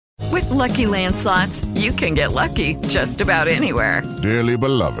Lucky Land Slots, you can get lucky just about anywhere. Dearly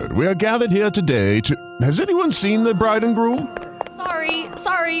beloved, we are gathered here today to... Has anyone seen the bride and groom?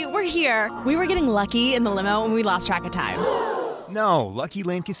 Sorry, we're here. We were getting lucky in the limo and we lost track of time. No, Lucky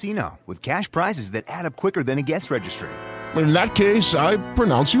Land Casino, with cash prizes that add up quicker than a guest registry. In that case, I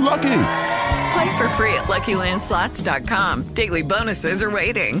pronounce you lucky. Play for free at LuckyLandSlots.com. Daily bonuses are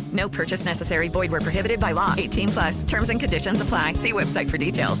waiting. No purchase necessary. Void where prohibited by law. 18+. Terms and conditions apply. See website for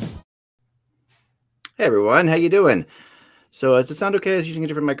details. Hey everyone, how you doing? So does it sound okay? I was using a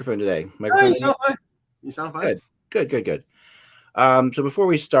different microphone today. You sound fine. Good. So before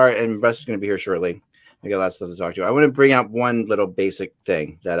we start, and Russ is going to be here shortly, I got lots of stuff to talk to. I want to bring out one little basic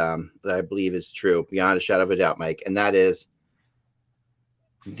thing that I believe is true beyond a shadow of a doubt, Mike, and that is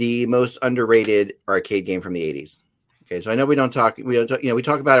the most underrated arcade game from the 80s. Okay, so I know we talk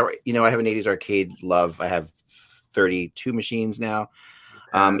about it. You know, I have an 80s arcade love. I have 32 machines now.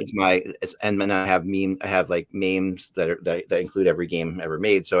 And then I have memes that include every game ever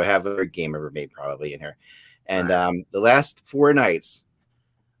made. So I have every game ever made probably in here. And the last 4 nights,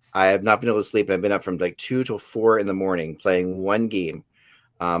 I have not been able to sleep. And I've been up from like 2 till 4 in the morning playing one game.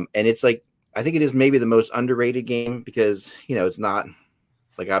 And it's like, I think it is maybe the most underrated game because, you know, it's not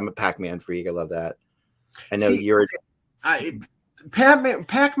like I'm a Pac-Man freak. I love that. I know you're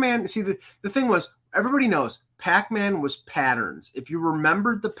Pac-Man. See, the thing was, everybody knows Pac-Man was patterns. If you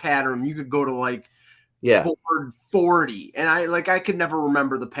remembered the pattern, you could go to board 40. And I could never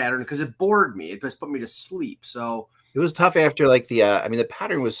remember the pattern because it bored me. It just put me to sleep. So it was tough after the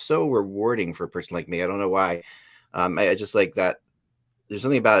pattern was so rewarding for a person like me. I don't know why. I just like that. There's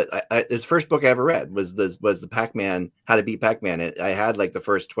something about it. The first book I ever read was the Pac-Man, How to Beat Pac-Man. I had like the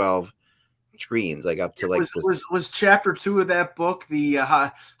first 12 screens, like up to was chapter 2 of that book the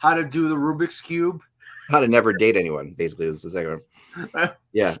how to do the Rubik's Cube, how to never date anyone. Basically, was the second one.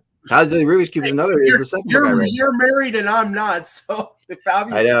 Yeah, how to do the Rubik's Cube is the second book I read. You're married and I'm not, so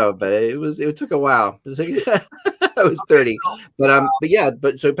obviously. I know, but it took a while. I was 30,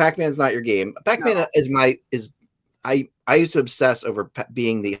 but so Pac-Man's not your game. Pac-Man I used to obsess over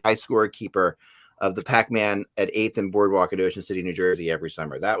being the high score keeper of the Pac-Man at 8th and Boardwalk in Ocean City, New Jersey every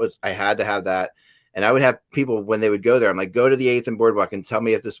summer. I had to have that. And I would have people when they would go there, I'm like, go to the 8th and Boardwalk and tell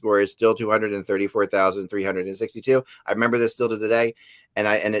me if the score is still 234,362. I remember this still to today.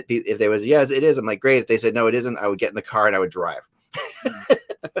 If they was, yes, it is. I'm like, great. If they said, no, it isn't, I would get in the car and I would drive.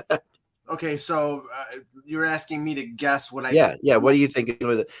 Okay. So you're asking me to guess what I, yeah. What do you think?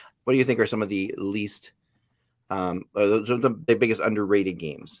 What do you think are some of the least, the biggest underrated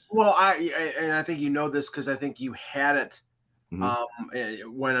games? Well, I think you know this because I think you had it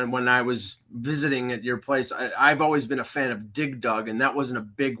when I was visiting at your place. I've always been a fan of Dig Dug, and that wasn't a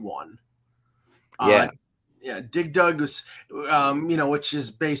big one. Dig Dug was, which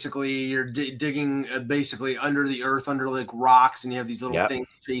is basically you're digging basically under the earth, under like rocks, and you have these little things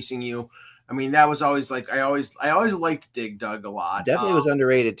chasing you. I mean, that was always like I always liked Dig Dug a lot. Definitely was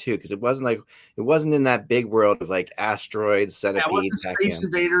underrated too because it wasn't in that big world of like asteroids, Centipede, it wasn't Space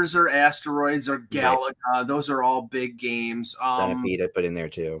Invaders or Asteroids or Galaga. Right. Those are all big games. Centipede I put in there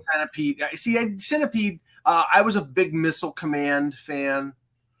too. Centipede. I was a big Missile Command fan.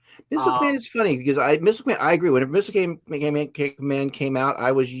 Missile Command is funny because I agree. When Missile Command came out,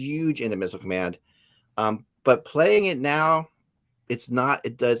 I was huge into Missile Command. But playing it now, it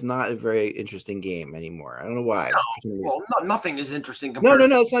does not a very interesting game anymore. I don't know why. Nothing is interesting. No,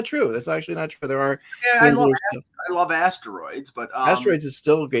 it's not true. That's actually not true. There are. Yeah, I love Asteroids, but Asteroids is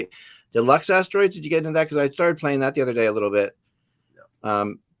still great. Deluxe Asteroids. Did you get into that? Because I started playing that the other day a little bit. Yeah.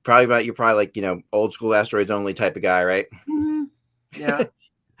 You're probably like old school Asteroids only type of guy, right? Mm-hmm. Yeah. Do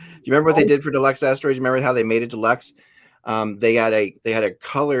you remember what they did for Deluxe Asteroids? Remember how they made it deluxe? They had a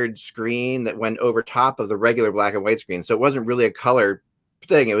colored screen that went over top of the regular black and white screen, so it wasn't really a color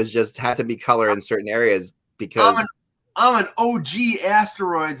thing. It was just had to be color in certain areas because I'm an OG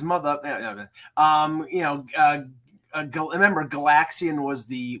Asteroids mother. Remember Galaxian was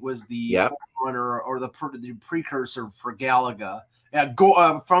the forerunner or the precursor for Galaga.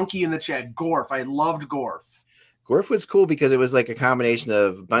 Yeah, Funky in the chat. Gorf. I loved Gorf. Gorf was cool because it was like a combination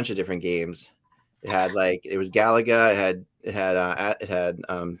of a bunch of different games. It had it was Galaga. It had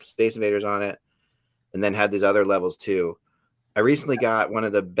Space Invaders on it, and then had these other levels too. I recently got one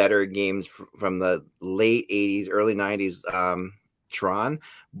of the better games from the late 80s, early 90s, Tron.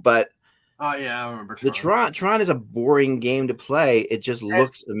 But I remember Tron. Tron is a boring game to play. It just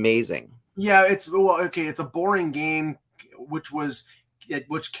looks amazing. Yeah, it's a boring game, which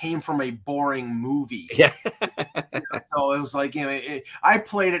came from a boring movie. Yeah. So it was like, I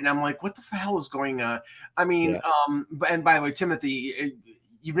played it and I'm like, what the hell is going on? I mean, and by the way, Timothy,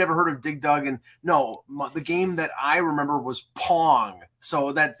 you've never heard of Dig Dug, and no, the game that I remember was Pong.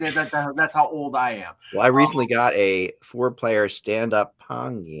 So that's how old I am. Well, I recently got a 4-player stand-up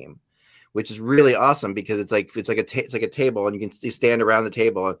Pong game, which is really awesome because it's like a table, and you stand around the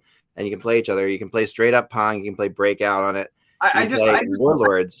table and you can play each other. You can play straight up Pong. You can play Breakout on it. I just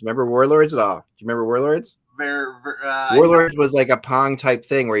Warlords. Remember Warlords at all? Do you remember Warlords? Warlords was like a Pong type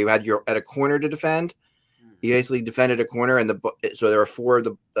thing where you had at a corner to defend. You basically defended a corner, and so there were 4 of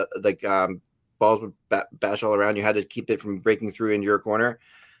the balls would bash all around. You had to keep it from breaking through into your corner.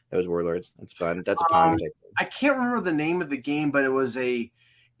 That was Warlords. That's fun. That's a Pong type thing. I can't remember the name of the game, but it was a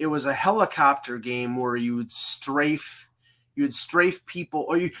helicopter game where you would strafe people,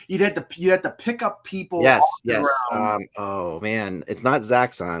 or you'd have to pick up people. Yes. Oh man, it's not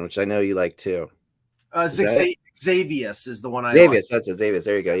Zaxxon, which I know you like too. Xavius is the one I Xavius, like. that's it. Xavius,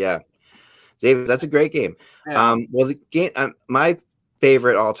 there you go. Yeah, Xavius, that's a great game. Yeah. Well, the game, my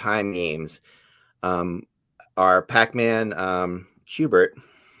favorite all-time games are Pac-Man, Qbert,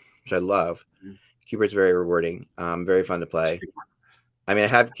 which I love. Qbert's very rewarding, very fun to play. I mean, I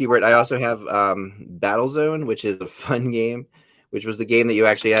have Qbert. I also have Battlezone, which is a fun game, which was the game that you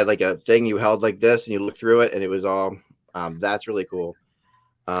actually had like a thing you held like this and you look through it and it was all that's really cool.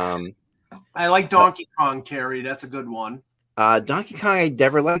 I like Donkey Kong, Terry. That's a good one. Donkey Kong I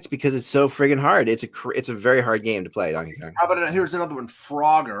never liked because it's so friggin' hard. It's a very hard game to play, Donkey Kong. How about here's another one,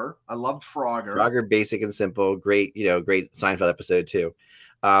 Frogger. I loved Frogger. Frogger, basic and simple, great, great Seinfeld episode too.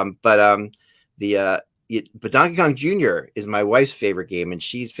 But Donkey Kong Jr. is my wife's favorite game, and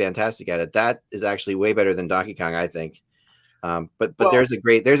she's fantastic at it. That is actually way better than Donkey Kong, I think. But there's a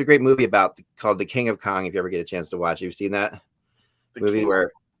great movie called The King of Kong. If you ever get a chance to watch, have you seen that movie?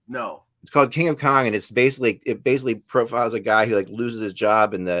 No. It's called King of Kong, and it basically profiles a guy who like loses his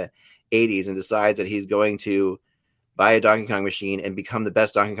job in the 80s and decides that he's going to buy a Donkey Kong machine and become the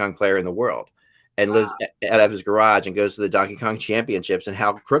best Donkey Kong player in the world, and lives out of his garage and goes to the Donkey Kong championships, and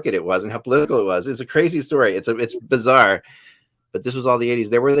how crooked it was and how political it was. It's a crazy story. It's bizarre, but this was all the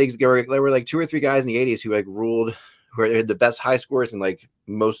 80s. There were like 2 or 3 guys in the 80s who like ruled, who had the best high scores in like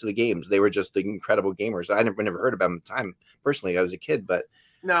most of the games. They were just the incredible gamers. I never heard about them at the time personally. I was a kid, but.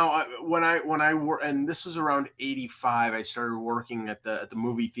 Now, when I work, and this was around 85, I started working at the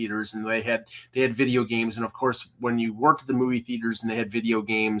movie theaters, and they had video games. And of course, when you worked at the movie theaters and they had video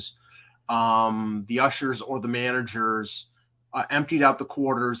games, the ushers or the managers emptied out the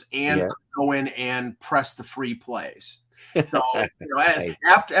quarters and could go in and press the free plays. So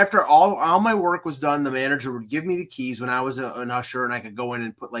after all my work was done, the manager would give me the keys when I was an usher, and I could go in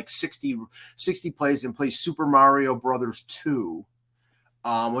and put like 60 plays and play Super Mario Brothers 2.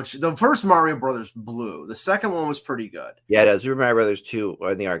 Which the first Mario Brothers blew. The second one was pretty good. Yeah, the Super Mario Brothers 2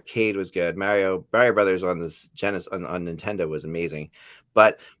 in the arcade was good. Mario Brothers on this Genesis on Nintendo was amazing.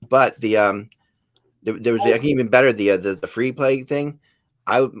 But there was even better the free play thing.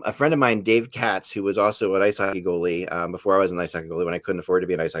 A friend of mine, Dave Katz, who was also an ice hockey goalie before I was an ice hockey goalie, when I couldn't afford to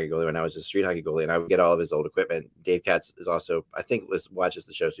be an ice hockey goalie, when I was a street hockey goalie, and I would get all of his old equipment. Dave Katz is also, I think, watches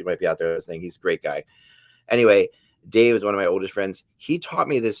the show, so he might be out there listening. He's a great guy. Anyway, Dave is one of my oldest friends. He taught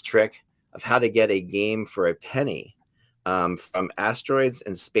me this trick of how to get a game for a penny from Asteroids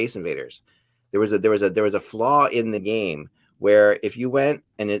and Space Invaders. There was a flaw in the game where if you went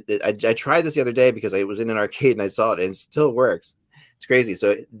and I tried this the other day because I was in an arcade and I saw it and it still works. It's crazy.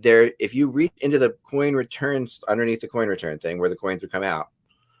 So if you reach into the coin returns underneath the coin return thing where the coins would come out,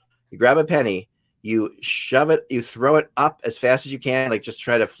 you grab a penny, you shove it, you throw it up as fast as you can, like just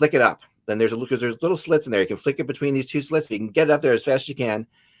try to flick it up. Then there's little slits in there. You can flick it between these 2 slits. If you can get it up there as fast as you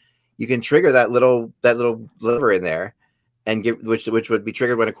can trigger that little lever in there, and which would be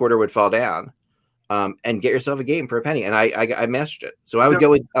triggered when a quarter would fall down, and get yourself a game for a penny. And I mastered it. So I would go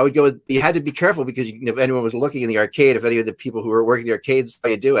with. You had to be careful because if anyone was looking in the arcade, if any of the people who were working the arcades saw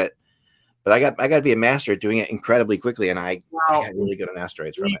you do it. But I got to be a master at doing it incredibly quickly, and I got really good on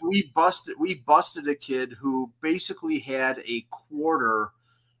Asteroids from it. We busted a kid who basically had a quarter.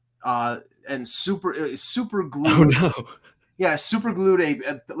 And super glued. Oh no! Yeah, super glued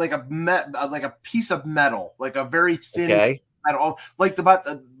a piece of metal, like a very thin metal, like about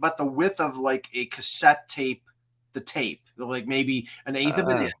the width of like a cassette tape. The tape, like maybe an eighth of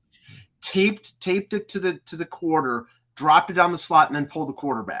an inch. Taped it to the quarter, dropped it down the slot, and then pulled the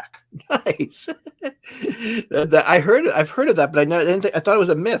quarter back. Nice. I've heard of that, but I thought it was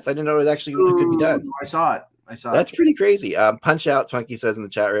a myth. I didn't know it actually could be done. I saw it. That's pretty crazy. Punch Out, Funky says in the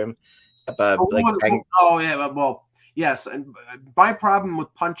chat room. Well, Yes, and my problem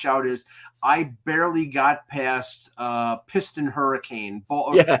with Punch-Out is I barely got past Piston Hurricane.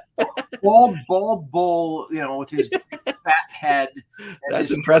 Bald Bull, with his fat head.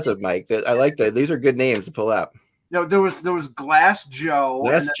 That's impressive, Mike. I like that. These are good names to pull out. There was Glass Joe.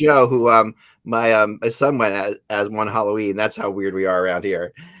 Glass Joe, who my son went as one Halloween. That's how weird we are around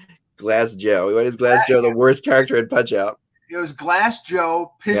here. Glass Joe. What is Glass Joe? The worst character in Punch-Out. It was Glass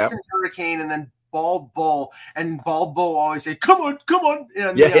Joe, Piston Hurricane, and then Bald Bull. And Bald Bull always say, "Come on, come on!"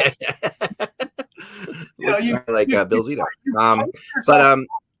 And, Bill Zito.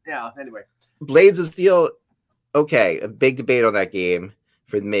 Anyway, Blades of Steel. Okay, a big debate on that game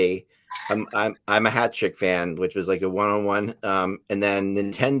for me. I'm a Hat Trick fan, which was like a 1-on-1. And then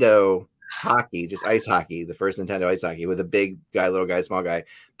Nintendo hockey, just ice hockey, the first Nintendo ice hockey with a big guy, little guy, small guy.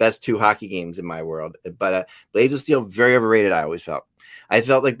 Best 2 hockey games in my world. But Blades of Steel, very overrated. I always felt. I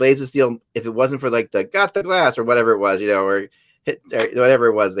felt like Blades of Steel, if it wasn't for like the got the glass or whatever it was, or hit or whatever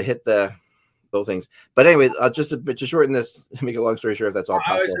it was, they hit the little things. But anyway, just to shorten this, make a long story short, if that's all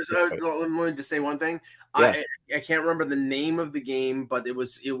possible. I'm going to say one thing. Yeah. I can't remember the name of the game, but it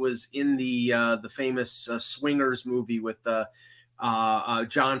was in the famous Swingers movie with John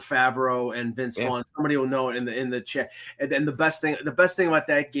Favreau and Vince Vaughn. Somebody will know it in the chat. And then the best thing about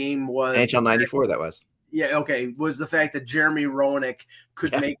that game was NHL '94. That was. Yeah, okay. Was the fact that Jeremy Roenick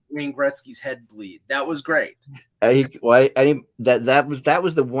could make Wayne Gretzky's head bleed. That was great. That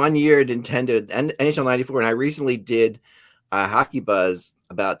was the 1 year Nintendo and NHL '94, and I recently did Hockey Buzz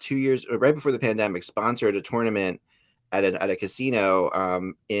about 2 years right before the pandemic. Sponsored a tournament at a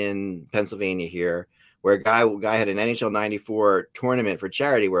casino in Pennsylvania here, where a guy had an NHL '94 tournament for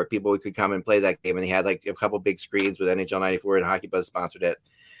charity where people could come and play that game, and he had like a couple big screens with NHL '94, and Hockey Buzz sponsored it.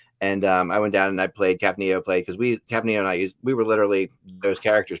 And I went down and I played. Capneo played because Capneo and I we were literally those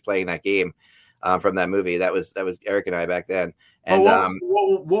characters playing that game from that movie. That was Eric and I back then. And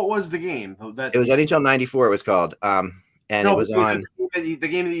what was the game? It was NHL '94. It was called. And it was on the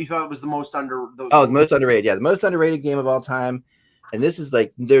game that you thought was the most the most underrated. Yeah, the most underrated game of all time. And this is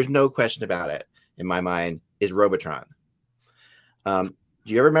like there's no question about it in my mind is Robotron. Do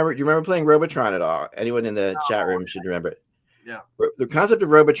you remember playing Robotron at all? Anyone in the chat room should remember it. Yeah. The concept of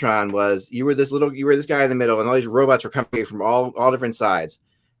Robotron was you were this guy in the middle, and all these robots were coming from all different sides.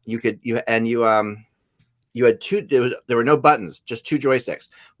 You had two. There were no buttons, just 2 joysticks.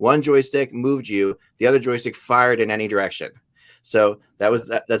 One joystick moved you, the other joystick fired in any direction. So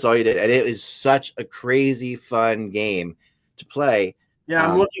that's all you did, and it was such a crazy fun game to play. Yeah,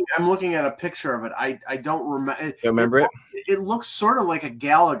 I'm looking at a picture of it. I don't remember. You remember it? It looks sort of like a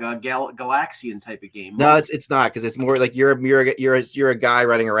Galaxian type of game. No, it's not, because it's more like you're a guy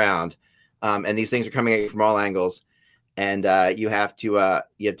running around, and these things are coming at you from all angles, and you have to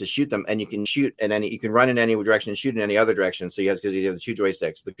shoot them, and you can shoot and you can run in any direction and shoot in any other direction. So because you have the 2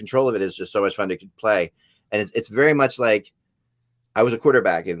 joysticks, the control of it is just so much fun to play, and it's very much like I was a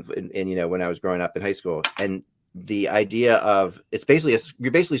quarterback in when I was growing up in high school, and the idea of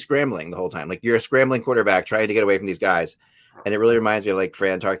you're basically scrambling the whole time. Like you're a scrambling quarterback trying to get away from these guys. And it really reminds me of like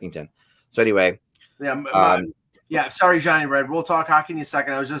Fran Tarkington. So anyway. Yeah. Sorry, Johnny Red. We'll talk hockey in a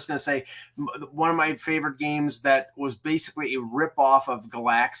second. I was just going to say one of my favorite games that was basically a rip-off of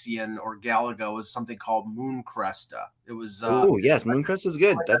Galaxian or Galaga was something called Moon Cresta. It was. Oh, yes. Moon Cresta is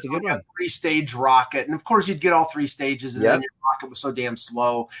good. That's a good one. 3-stage rocket. And of course, you'd get all 3 stages. And then your rocket was so damn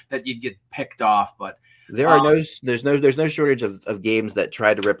slow that you'd get picked off. But there's no shortage of games that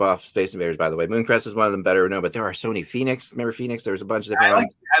tried to rip off Space Invaders, by the way. Mooncrest is one of them better known, but there are so many. Phoenix. Remember Phoenix? There was a bunch of different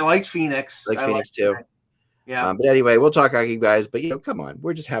ones. I liked Phoenix. I like Phoenix too. Yeah. But anyway, we'll talk hockey, guys. But come on.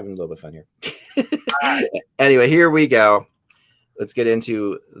 We're just having a little bit of fun here. Anyway, here we go. Let's get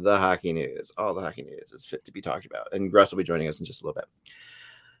into the hockey news. All the hockey news is fit to be talked about. And Russ will be joining us in just a little bit.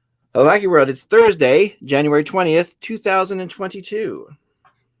 Hello, Hockey World. It's Thursday, January 20th, 2022.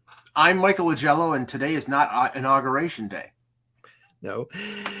 I'm Michael Agello, and today is not Inauguration Day. No.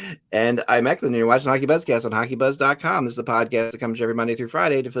 And I'm Eklund, and you're watching HockeyBuzzCast on HockeyBuzz.com. This is the podcast that comes every Monday through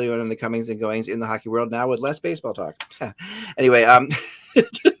Friday to fill you in on the comings and goings in the hockey world now with less baseball talk. Anyway,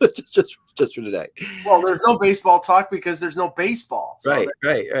 just for today. Well, there's no baseball talk because there's no baseball. So right.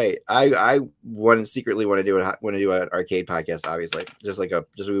 I secretly want to do an arcade podcast, obviously, just like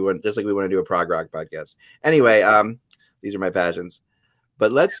we want to do a prog rock podcast. Anyway, these are my passions.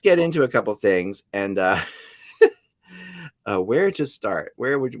 But let's get into a couple things, and where to start?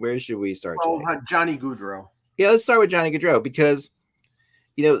 Where should we start? Well, Johnny Gaudreau. Yeah, let's start with Johnny Gaudreau because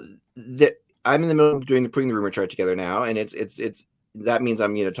I'm in the middle of putting the rumor chart together now, and it's that means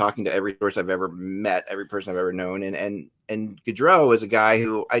I'm talking to every source I've ever met, every person I've ever known, and Gaudreau is a guy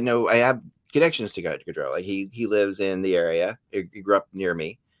who I know I have connections to Gaudreau. Like he lives in the area. He grew up near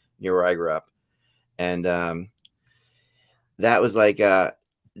where I grew up, and that was like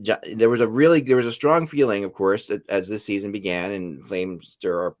there was a strong feeling, of course, as this season began, and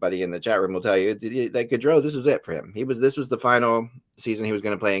Flamester, our buddy in the chat room, will tell you that Gaudreau, this was it for him. This was the final season he was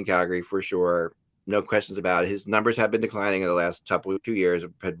going to play in Calgary for sure. No questions about it. His numbers have been declining in the last 2 years,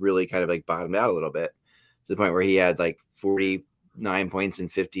 had really kind of like bottomed out a little bit to the point where he had like 49 points in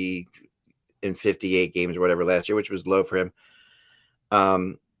 58 games or whatever last year, which was low for him.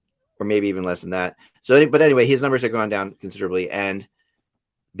 Or maybe even less than that. So, but anyway, his numbers have gone down considerably.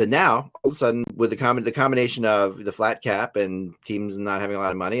 But now, all of a sudden, with the combination of the flat cap and teams not having a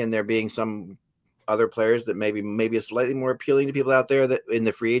lot of money, and there being some other players that maybe is slightly more appealing to people out there that in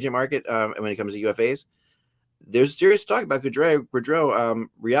the free agent market, and when it comes to UFAs, there's serious talk about Gaudreau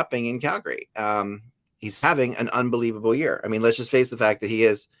re-upping in Calgary. He's having an unbelievable year. I mean, let's just face the fact that he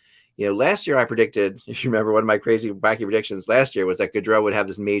is. Last year I predicted, if you remember, one of my crazy wacky predictions last year was that Gaudreau would have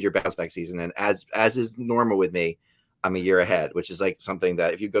this major bounce back season. And as is normal with me, I'm a year ahead, which is like something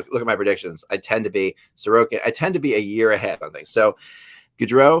that if you go look at my predictions, I tend to be Sorokin. I tend to be a year ahead on things. So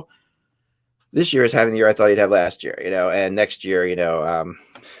Gaudreau this year is having the year I thought he'd have last year, and next year,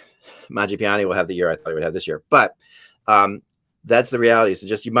 Mangiapane will have the year I thought he would have this year. But that's the reality. So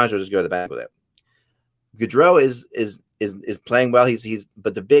you might as well just go to the bank with it. Gaudreau is playing well. He's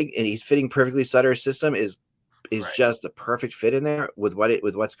fitting perfectly. Sutter's system is right. Just a perfect fit in there with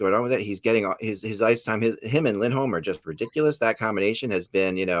what's going on with it. He's getting his ice time. Him and Lindholm are just ridiculous. That combination has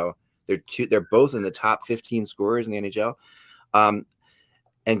been, they're both in the top 15 scorers in the NHL.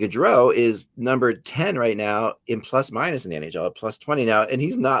 And Gaudreau is number 10 right now in plus minus in the NHL, at plus 20 now. And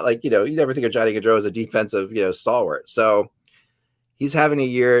he's not like, you never think of Johnny Gaudreau as a defensive, stalwart. So he's having a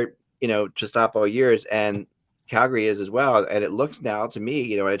year, to stop all years, and Calgary is as well. And it looks now to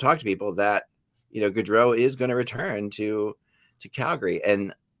me, when I talk to people, that, Gaudreau is going to return to Calgary.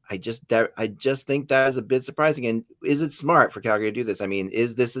 And I just think that is a bit surprising. And is it smart for Calgary to do this? I mean,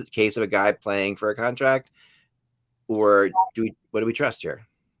 is this a case of a guy playing for a contract, or what do we trust here?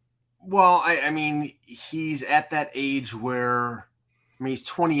 Well, I mean, he's at that age where, he's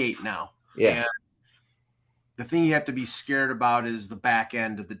 28 now. Yeah. And the thing you have to be scared about is the back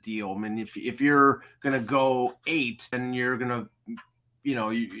end of the deal. I mean, if you're going to go 8, then you're going to,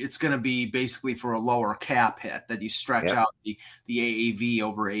 it's going to be basically for a lower cap hit that you stretch out the AAV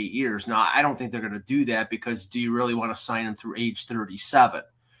over 8 years. Now, I don't think they're going to do that, because do you really want to sign him through age 37?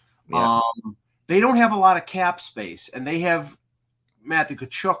 Yeah. They don't have a lot of cap space, and they have Matthew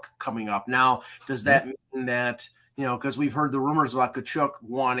Tkachuk coming up. Now, does that mean that, because we've heard the rumors about Tkachuk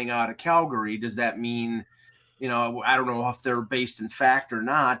wanting out of Calgary, does that mean, I don't know if they're based in fact or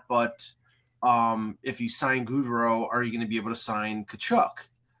not, but if you sign Gaudreau, are you going to be able to sign Tkachuk?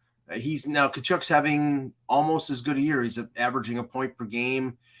 Tkachuk's having almost as good a year. He's averaging a point per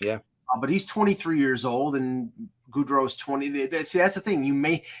game. Yeah. But he's 23 years old, and Gaudreau's 20. That's the thing. You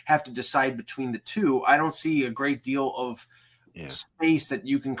may have to decide between the two. I don't see a great deal of space that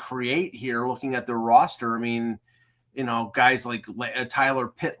you can create here looking at their roster. I mean, guys like Tyler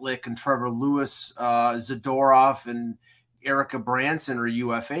Pitlick and Trevor Lewis, Zadorov and Erica Branson are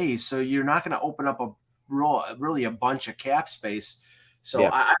UFAs. So you're not going to open up really a bunch of cap space. So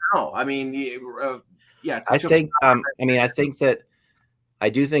I don't know. I mean, I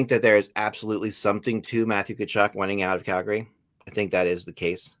do think that there is absolutely something to Matthew Tkachuk wanting out of Calgary. I think that is the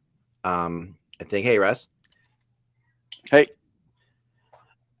case. Hey, Russ. Hey.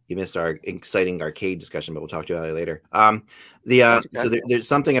 You missed our exciting arcade discussion, but we'll talk to you about it later. So there's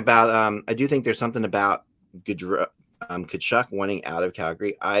something about I do think there's something about Tkachuk wanting out of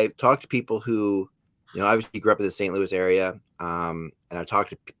Calgary. I've talked to people who, obviously grew up in the St. Louis area, and I've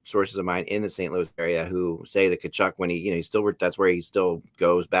talked to sources of mine in the St. Louis area who say that Tkachuk, when he that's where he still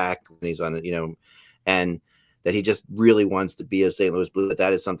goes back when he's on it, and that he just really wants to be a St. Louis Blue.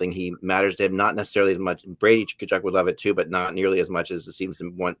 That is something he matters to him, not necessarily as much. Brady Tkachuk would love it too, but not nearly as much as it seems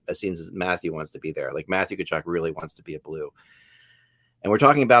as Matthew wants to be there. Like Matthew Tkachuk really wants to be a Blue. And we're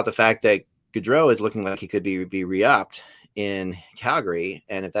talking about the fact that Gaudreau is looking like he could be re-upped in Calgary.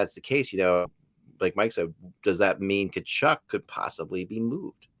 And if that's the case, like Mike said, does that mean Tkachuk could possibly be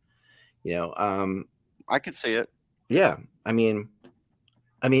moved? I could see it. Yeah. I mean,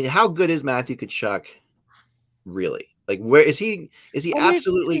 how good is Matthew Tkachuk really? Like, where is he? Is he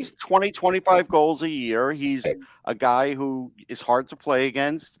absolutely? He's 20-25 goals a year. He's a guy who is hard to play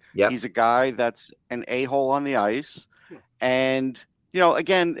against. Yep. He's a guy that's an a-hole on the ice. And,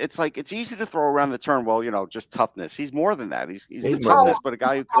 again, it's like it's easy to throw around the term, just toughness. He's more than that. He's toughness, but a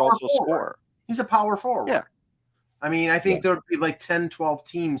guy who could also score. He's a power forward. Yeah. I mean, I think there would be like 10, 12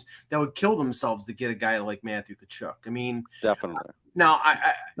 teams that would kill themselves to get a guy like Matthew Tkachuk. I mean, definitely. Now,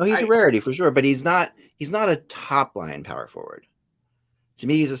 he's a rarity for sure, but he's not a top line power forward. To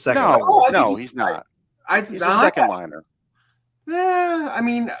me, he's a second. No, he's not. He's a second liner. Yeah, I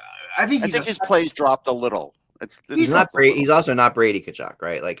mean, I think his plays dropped a little. He's not Brady. He's also not Brady Tkachuk,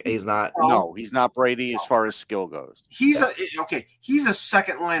 right? Like he's not. No, he's not Brady as far as skill goes. He's He's a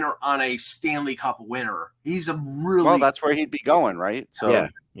second liner on a Stanley Cup winner. He's a really well. That's where he'd be going, right? So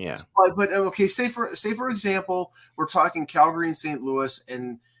yeah. But okay, say for example, we're talking Calgary and St. Louis,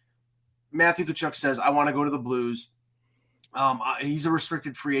 and Matthew Tkachuk says, "I want to go to the Blues." He's a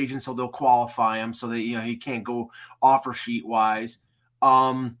restricted free agent, so they'll qualify him so that he can't go offer sheet wise.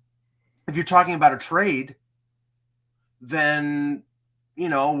 If you're talking about a trade, then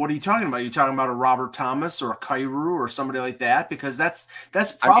what are you talking about? Are you talking about a Robert Thomas or a Kyrou or somebody like that? Because that's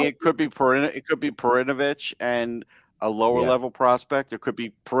probably. I mean, it could be Perinovich and a lower level prospect. It could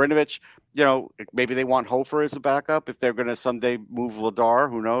be Perinovich. Maybe they want Hofer as a backup if they're going to someday move Vladar.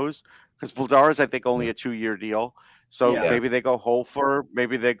 Who knows? Because Vladar is, I think, only a 2-year deal. So maybe they go Hofer.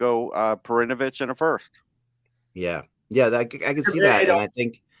 Maybe they go Perinovich and a first. Yeah, I can see that, and I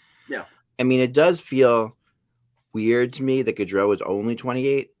think. Yeah. I mean, it does feel weird to me that Gaudreau is only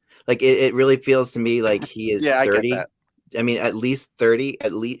 28. Like it really feels to me like he is 30. I get that. I mean, at least 30.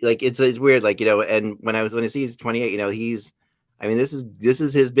 At least like it's weird. Like and when I see he's 28, he's. I mean, this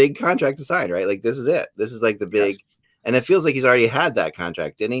is his big contract to sign, right? Like this is it. This is like the big, and it feels like he's already had that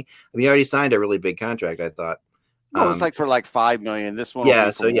contract, didn't he? I mean, he already signed a really big contract. I thought. No, it's like for like $5 million. This one.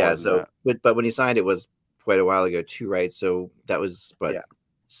 But when he signed, it was quite a while ago too, right? So that was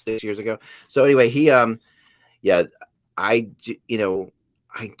 6 years ago. So anyway, he I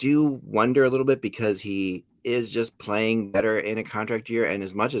do wonder a little bit because he is just playing better in a contract year. And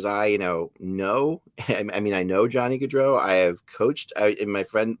as much as I know, I mean, I know Johnny Gaudreau. I have coached, and my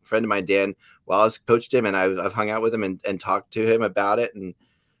friend of mine, Dan Wallace, coached him, and I've hung out with him and talked to him about it. And,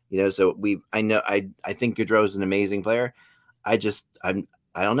 so I think Gaudreau is an amazing player. I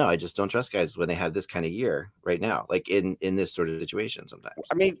don't know. I just don't trust guys when they have this kind of year right now, like in this sort of situation sometimes.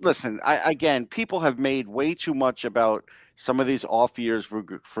 I mean, listen, again, people have made way too much about some of these off years for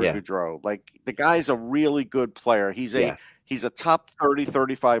Gaudreau. Like the guy's a really good player. He's a top 30,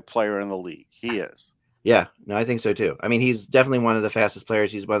 35 player in the league. He is. Yeah, no, I think so too. I mean, he's definitely one of the fastest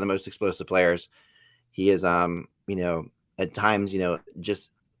players. He's one of the most explosive players. He is, at times,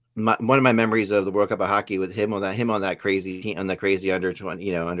 just one of my memories of the World Cup of Hockey with him on that crazy team, on the crazy under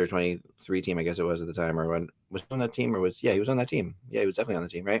 20, under 23 team, I guess it was at the time, or when was he on that team, he was on that team. Yeah, he was definitely on the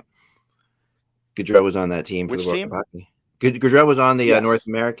team, right? Gaudreau was on that team for the World Cup Hockey. Gaudreau was on the North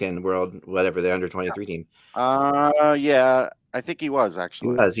American World, whatever, the under 23 team. Yeah, I think he was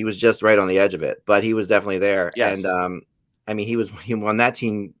actually. He was just right on the edge of it, but he was definitely there. Yes. And I mean, he was on that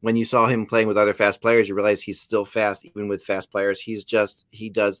team. When you saw him playing with other fast players, you realize he's still fast, even with fast players. He does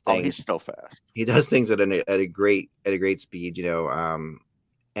things. Oh, he's still fast. He does things at a great speed,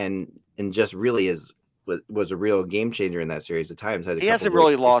 and just really was a real game changer in that series at times. He hasn't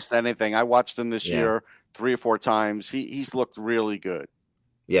really lost anything. I watched him this year 3 or 4 times. He's looked really good.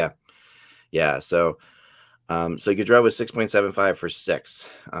 Yeah. So Gaudreau was 6.75 for 6.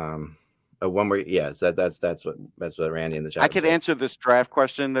 One more, that's what Randy in the chat. I could answer this draft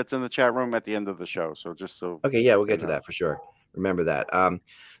question that's in the chat room at the end of the show. So we'll get to that for sure. Remember that.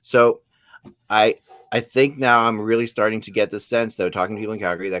 So I think now I'm really starting to get the sense, though, talking to people in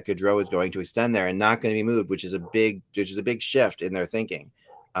Calgary, that Gaudreau is going to extend there and not going to be moved, which is a big shift in their thinking.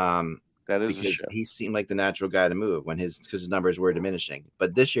 That is because he seemed like the natural guy to move because his numbers were diminishing.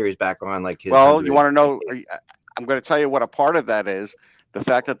 But this year he's back on like his. Well, you want to know? I'm going to tell you what a part of that is. The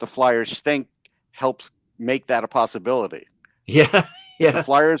fact that the Flyers stink helps make that a possibility. Yeah. If the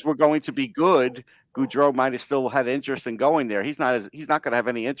Flyers were going to be good, Gaudreau might have still had interest in going there. He's not going to have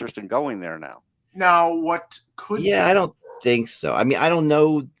any interest in going there now. Now, what could? Yeah, I don't think so. I mean, I don't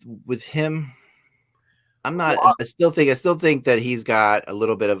know with him. I'm not. Well, I still think that he's got a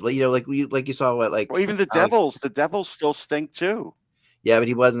little bit of like you saw what like. Well, even the Devils. The Devils still stink too. Yeah, but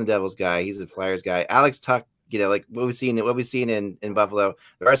he wasn't the Devils guy. He's the Flyers guy. Alex Tuch. Like what we've seen in Buffalo,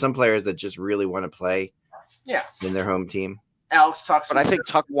 there are some players that just really want to play in their home team. Alex Tuch. But I think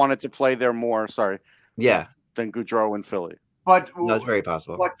Tuch wanted to play there more, than Gaudreau in Philly. But that's very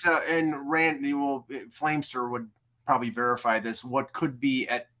possible. What and Randy Flamester would probably verify this. What could be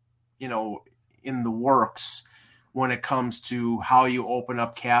in the works when it comes to how you open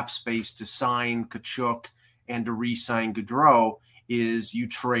up cap space to sign Tkachuk and to re-sign Gaudreau is you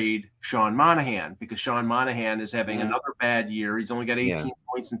trade Sean Monahan, because Sean Monahan is having another bad year. He's only got 18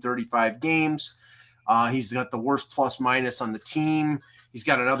 points in 35 games. He's got the worst plus minus on the team. He's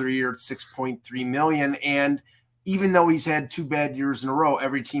got another year at $6.3 million. And even though he's had 2 bad years in a row,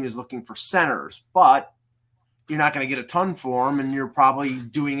 every team is looking for centers. But you're not going to get a ton for him, and you're probably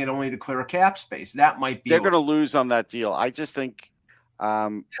doing it only to clear a cap space. That might be. They're going to lose on that deal. I just think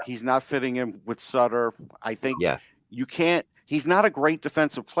he's not fitting in with Sutter. I think you can't. He's not a great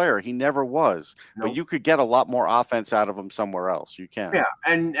defensive player. He never was. Nope. But you could get a lot more offense out of him somewhere else. You can. Yeah,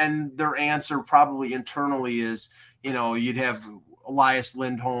 and their answer probably internally is, you'd have Elias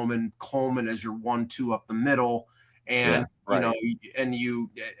Lindholm and Coleman as your 1-2 up the middle, and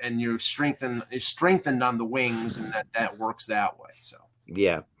you're strengthened on the wings, and that works that way. So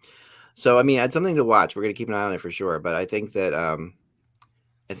yeah. So I mean, it's something to watch. We're going to keep an eye on it for sure. But I think that I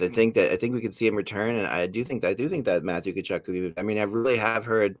think we could see him return, and I do think that Matthew Tkachuk could be. I mean, I really have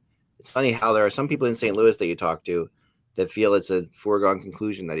heard. It's funny how there are some people in St. Louis that you talk to that feel it's a foregone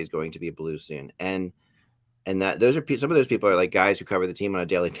conclusion that he's going to be a Blue soon, and that some of those people are like guys who cover the team on a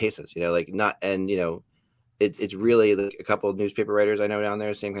daily basis. It's really like a couple of newspaper writers I know down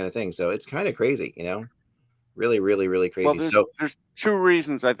there, same kind of thing. So it's kind of crazy, really, really, really crazy. Well, there's 2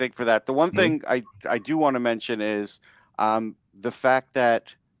 reasons I think for that. The one thing I do want to mention is the fact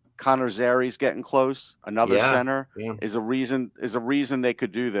that Connor Zari's getting close, another center, is a reason they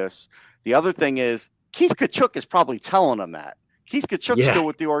could do this. The other thing is Keith Tkachuk is probably telling them that. Keith Tkachuk's still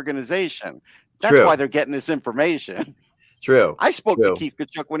with the organization. That's why they're getting this information. True. I spoke to Keith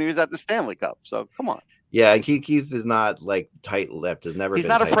Tkachuk when he was at the Stanley Cup, so come on. Yeah, and Keith is not like tight-lipped. He's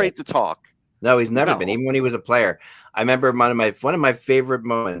not afraid to talk. No, he's never been, even when he was a player. I remember one of my favorite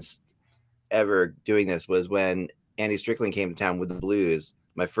moments ever doing this was when Andy Strickland came to town with the Blues.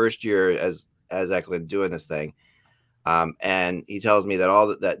 My first year as Eklund doing this thing, and he tells me that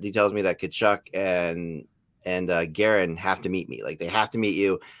Tkachuk and Guerin have to meet me. Like they have to meet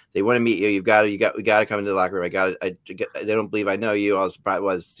you. They want to meet you. We got to come into the locker room. They don't believe I know you. I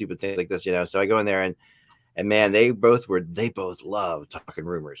was stupid things like this, So I go in there and man, they both love talking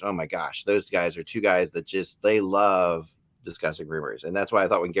rumors. Oh my gosh, those guys are 2 guys that they love discussing rumors, and that's why I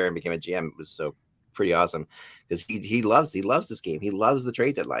thought when Guerin became a GM, it was so pretty awesome because he loves this game. He loves the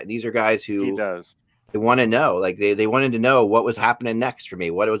trade deadline. These are guys who he does. They want to know, like they wanted to know what was happening next for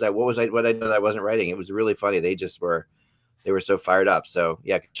me. What I know that I wasn't writing. It was really funny. They were so fired up. So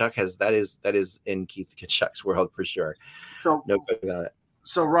yeah, Tkachuk that is in Keith Tkachuk's world for sure. So no question about it.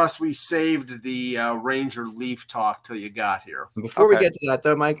 So Russ, we saved the Ranger Leaf talk till you got here. Before we get to that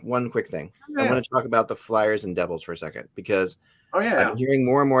though, Mike, one quick thing. I want to talk about the Flyers and Devils for a second because I'm hearing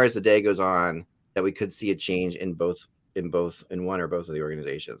more and more as the day goes on that we could see a change in one or both of the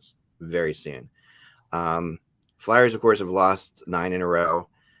organizations very soon. Flyers, of course, have lost 9 in a row.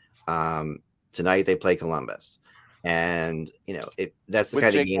 Tonight they play Columbus, and that's the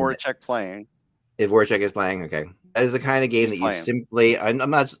kind of game. Voracek playing. If Voracek is playing, okay, that is the kind of game that you simply. I'm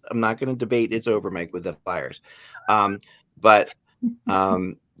not going to debate. It's over, Mike, with the Flyers. But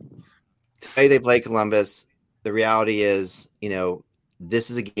tonight they play Columbus. The reality is, this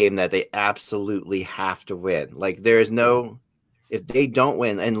is a game that they absolutely have to win. Like there is no. If they don't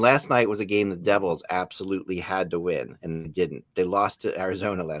win, and last night was a game the Devils absolutely had to win, and they didn't. They lost to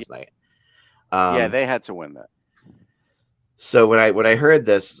Arizona last night. They had to win that. So when I heard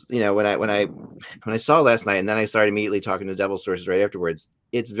this, when I saw last night, and then I started immediately talking to Devils sources right afterwards,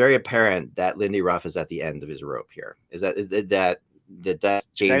 it's very apparent that Lindy Ruff is at the end of his rope here. Is that change?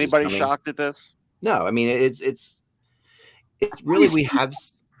 Is anybody shocked at this? No, I mean it's really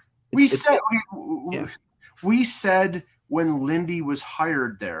we said when Lindy was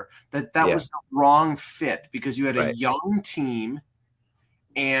hired there that was the wrong fit because you had a young team,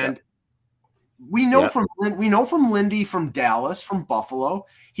 and we know from Lindy from Dallas, from Buffalo,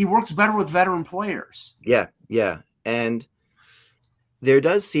 he works better with veteran players. Yeah, and there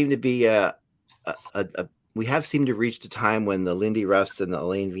does seem to be we have seemed to reach the time when the Lindy Ruffs and the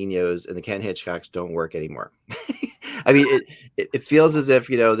Alain Vigneaults and the Ken Hitchcocks don't work anymore. I mean, it feels as if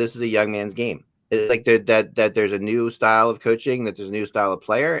this is a young man's game. It's like that there's a new style of coaching, that there's a new style of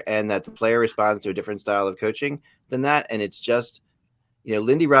player, and that the player responds to a different style of coaching than that. And it's just,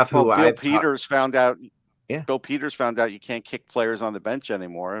 Lindy Ruff, Bill Peters found out you can't kick players on the bench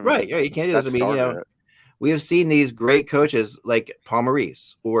anymore. Right. Yeah, you can't do this. I mean, we have seen these great coaches like Paul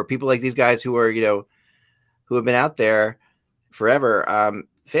Maurice or people like these guys who are, who have been out there forever,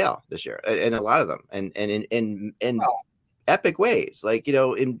 fail this year, and a lot of them, and in epic ways, like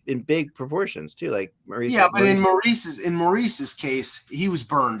in big proportions too, like Maurice. Yeah, but in Maurice's case, he was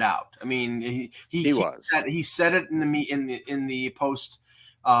burned out. I mean, he was. He said it in the post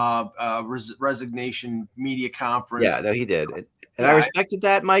resignation media conference. Yeah, no, he did. And I respected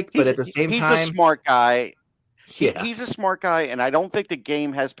that, Mike, but at the same time, he's a smart guy. Yeah. He's a smart guy, and I don't think the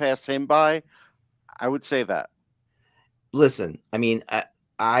game has passed him by. I would say that. Listen, I mean,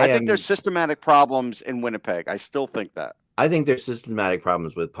 I think there's systematic problems in Winnipeg. I still think that. I think there's systematic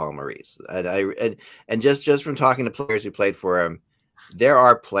problems with Paul Maurice. And just from talking to players who played for him, there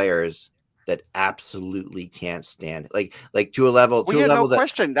are players that absolutely can't stand it. Like to a level. Well, no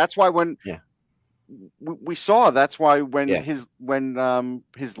question. That's why when we saw, that's why when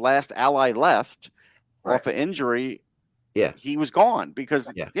his last ally left off of injury, he was gone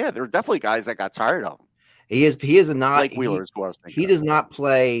because there were definitely guys that got tired of him. He is not Blake Wheeler is who I was thinking. He does not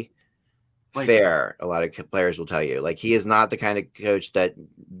play fair. A lot of players will tell you, like, he is not the kind of coach that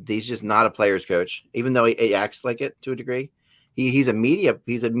he's just not a player's coach, even though he acts like it to a degree. He's a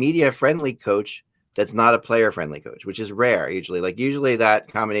media friendly coach that's not a player friendly coach, which is rare usually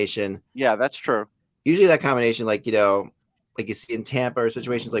that combination. Yeah, that's true. Usually that combination, like you see in Tampa or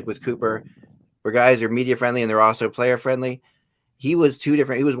situations like with Cooper, where guys are media friendly and they're also player friendly. He was two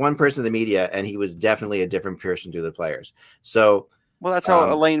different. He was one person in the media, and he was definitely a different person to the players. So, well, that's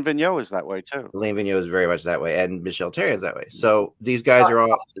how Alain Vigneault is that way too. Alain Vigneault is very much that way, and Michel Therrien is that way. So these guys are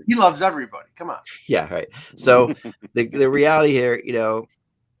all. He loves everybody. Come on. Yeah, right. So the reality here,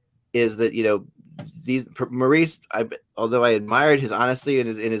 is that these Maurice. Although I admired his honesty in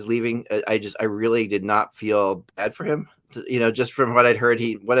his leaving, I really did not feel bad for him. Just from what I'd heard,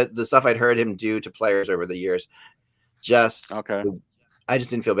 the stuff I'd heard him do to players over the years. I just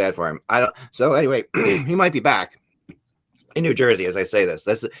didn't feel bad for him. So anyway, he might be back in New Jersey as I say this.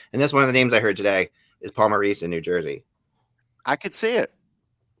 That's one of the names I heard today is Paul Maurice in New Jersey. I could see it.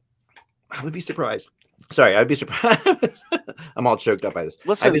 I would be surprised. Sorry, I'd be surprised. I'm all choked up by this.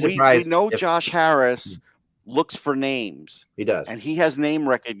 Listen, we know Josh Harris looks for names. He does. And he has name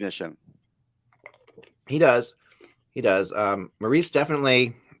recognition. He does. Maurice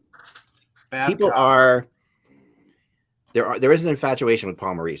definitely. There is an infatuation with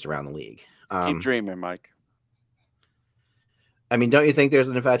Paul Maurice around the league. Keep dreaming, Mike. I mean, don't you think there's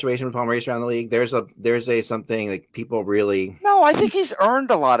an infatuation with Paul Maurice around the league? There's something like people really. No, I think he's earned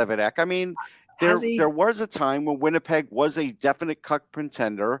a lot of it, Eck. I mean, there was a time when Winnipeg was a definite cup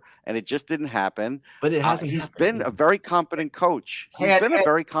contender, and it just didn't happen. But it hasn't. He's been a very competent coach. He's been a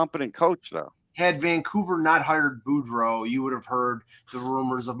very competent coach, though. Had Vancouver not hired Boudreau, you would have heard the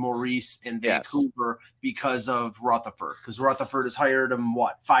rumors of Maurice in Vancouver because of Rutherford. Because Rutherford has hired him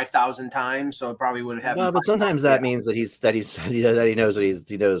 5,000 times, so it probably would have. Well, but sometimes that means that he knows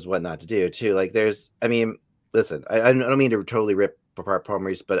what not to do too. Like listen, I don't mean to totally rip apart Paul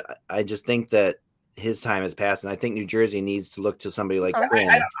Maurice, but I just think that his time has passed, and I think New Jersey needs to look to somebody like Quinn.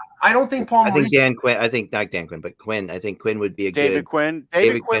 I don't think Paul Maurice. I think not Dan Quinn, but Quinn. I think Quinn would be David Quinn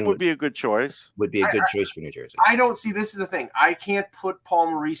would be a good choice. Would be a good choice for New Jersey. I don't see. This is the thing. I can't put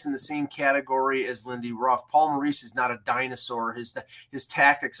Paul Maurice in the same category as Lindy Ruff. Paul Maurice is not a dinosaur. His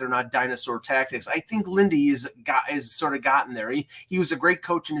tactics are not dinosaur tactics. I think Lindy is sort of gotten there. He was a great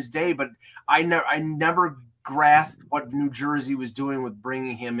coach in his day, but I never grasped what New Jersey was doing with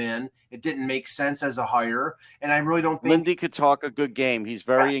bringing him in. It didn't make sense as a hire, and I really don't think Lindy could talk a good game. He's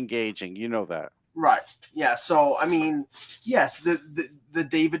very engaging. You know that, right? Yeah. So I mean, yes, the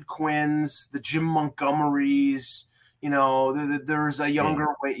David Quinns, the Jim Montgomerys. There's a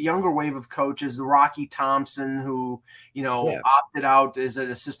younger wave of coaches. The Rocky Thompson, who opted out as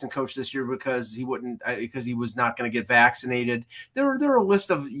an assistant coach this year because he was not going to get vaccinated. There are a list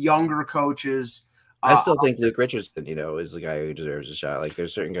of younger coaches. I still think Luke Richardson, is the guy who deserves a shot. Like,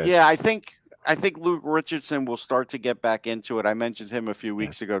 there's certain guys. Yeah, I think Luke Richardson will start to get back into it. I mentioned him a few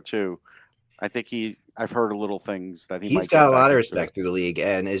weeks ago too. I think I've heard a little things that he's got a lot of respect through the league,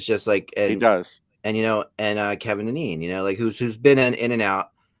 and it's just like he does. And Kevin Dineen, who's been in and out.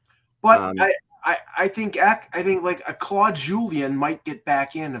 But I think like a Claude Julien might get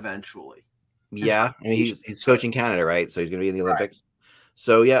back in eventually. Yeah, I mean he's coaching Canada, right? So he's going to be in the Olympics. Right.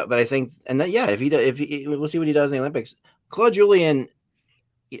 So yeah, but I think, and if he we'll see what he does in the Olympics. Claude Julien,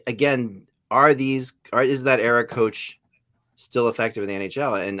 again, is that era coach still effective in the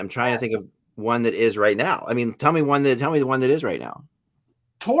NHL? And I'm trying to think of one that is right now. I mean, tell me the one that is right now.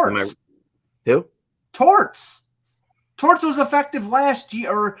 Torts. Who? Torts. Torts was effective last year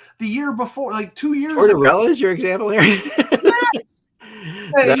or the year before, like 2 years. Tortorella is your example here. Yes.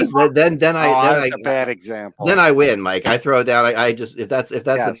 That's a bad example. Then I win, Mike. I throw it down. I just if that's the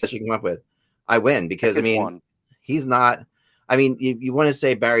best you come up with, I win because he's not. I mean, you want to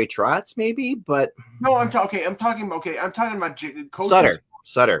say Barry Trotz maybe, but no. I'm talking about coaches.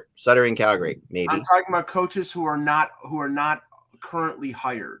 Sutter in Calgary, maybe. I'm talking about coaches who are not currently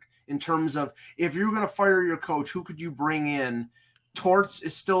hired in terms of if you're going to fire your coach, who could you bring in? Torts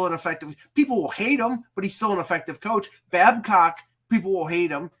is still an effective. People will hate him, but he's still an effective coach. Babcock, people will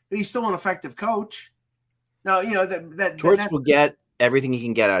hate him, but he's still an effective coach. Now, you know that Torts will get everything he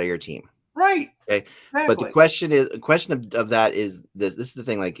can get out of your team. Right. Okay. Exactly. But the question of that is this is the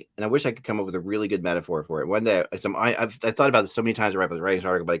thing, like, and I wish I could come up with a really good metaphor for it. One day, I've thought about this so many times when I was writing this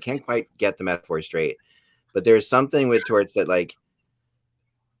article, but I can't quite get the metaphor straight. But there's something with Torts that, like,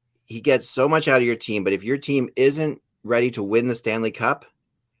 he gets so much out of your team, but if your team isn't ready to win the Stanley Cup,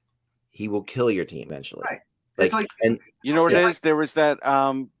 he will kill your team eventually. Right. And you know what it is? There was that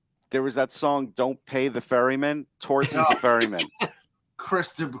song, "Don't Pay the Ferryman." Torts is the ferryman.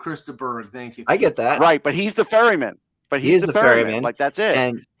 Krista Berg, thank you. I get that. Right, but he's the ferryman. But he's the ferryman. Like, that's it.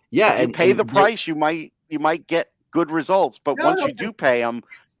 And yeah, if you pay the price, you might get good results. But once you do pay them,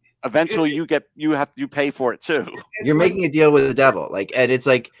 eventually you pay for it too. You're making a deal with the devil, like, and it's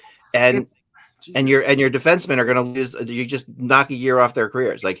like, and your defensemen are going to lose. You just knock a year off their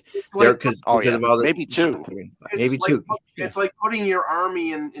careers, like they're because of all the, maybe two. It's like putting your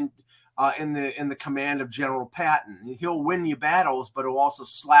army in the command of General Patton. He'll win you battles, but he'll also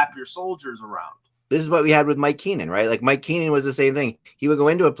slap your soldiers around. This is what we had with Mike Keenan, right? Like, Mike Keenan was the same thing. He would go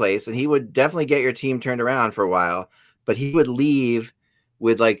into a place and he would definitely get your team turned around for a while, but he would leave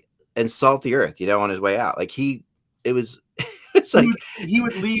with, like, and salt the earth, on his way out. Like, it's like he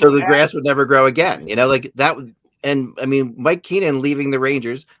would leave, so the grass would never grow again, like that. And I mean, Mike Keenan leaving the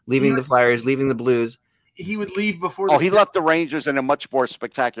Rangers, leaving the Flyers, leaving the Blues. He would leave before. He left the Rangers in a much more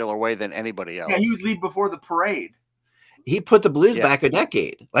spectacular way than anybody else. Yeah, he would leave before the parade. He put the Blues back a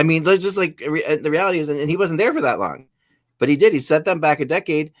decade. I mean, there's just like the reality is, and he wasn't there for that long, but he did. He set them back a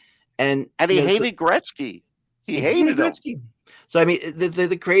decade, and he hated Gretzky. He hated Gretzky. So I mean,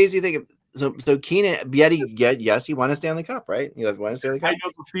 the crazy thing. So Keenan, yes, he won a Stanley Cup, right? He won a Stanley Cup. I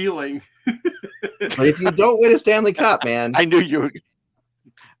know the feeling. But if you don't win a Stanley Cup, man, I knew you.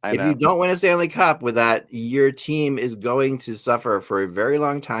 If you don't win a Stanley Cup with that, your team is going to suffer for a very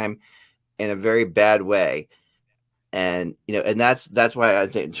long time in a very bad way. And and that's why I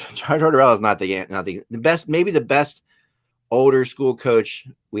think John Tortorella is not the best. Maybe the best older school coach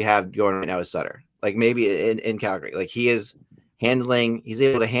we have going right now is Sutter. Like, maybe in Calgary, like, he's able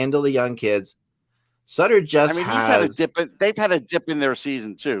to handle the young kids. Sutter just he's had a dip. They've had a dip in their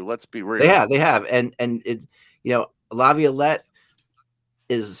season too. Let's be real. They have, and it, Laviolette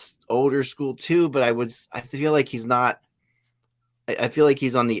is older school too, but I feel like he's not. I feel like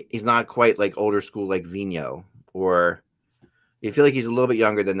he's not quite like older school like Vigneault, or you feel like he's a little bit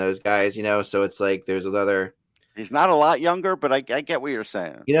younger than those guys, So it's like there's another. He's not a lot younger, but I get what you're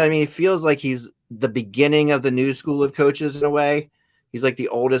saying. You know what I mean? It feels like he's the beginning of the new school of coaches in a way. He's like the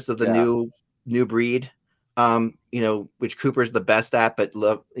oldest of the new breed. Which Cooper's the best at, but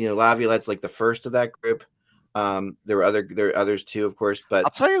Laviolette's like the first of that group. There are others too, of course, but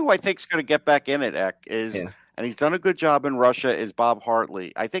I'll tell you who I think's going to get back in it, Eck, and he's done a good job in Russia, is Bob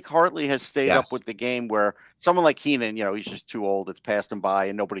Hartley. I think Hartley has stayed up with the game where someone like Keenan, he's just too old. It's passed him by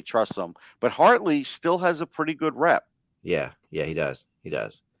and nobody trusts him. But Hartley still has a pretty good rep. Yeah, he does.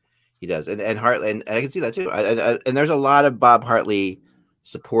 And Hartley, and I can see that too. And there's a lot of Bob Hartley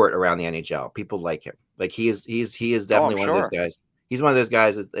support around the NHL. People like him. Like, he is definitely one of those guys. He's one of those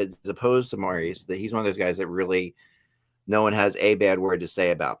guys as opposed to Maurice, that he's one of those guys that really no one has a bad word to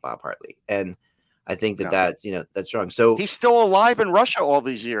say about Bob Hartley. And I think that's strong. So he's still alive in Russia all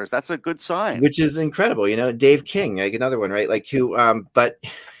these years. That's a good sign. Which is incredible. Dave King, like another one, right? Like, who but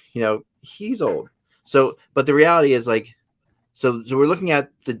he's old. So, but the reality is, like, so we're looking at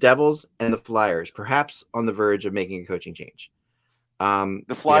the Devils and the Flyers, perhaps on the verge of making a coaching change. The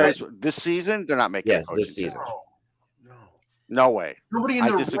Flyers this season, they're not making a coaching this season. No way. Nobody in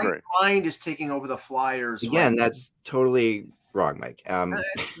their right mind is taking over the Flyers. Again, that's totally wrong, Mike. I'm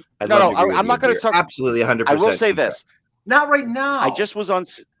not going to talk absolutely 100%. I will say this. Not right now. I just was on.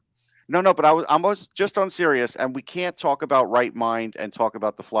 But I was just on Sirius, and we can't talk about right mind and talk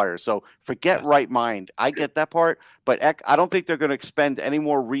about the Flyers. So forget right mind. I get that part, but I don't think they're going to expend any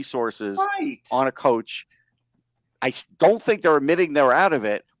more resources on a coach. I don't think they're admitting they're out of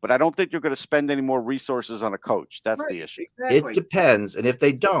it, but I don't think they're going to spend any more resources on a coach. That's the issue. Exactly. It depends, and if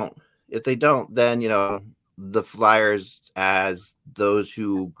they don't, then the Flyers, as those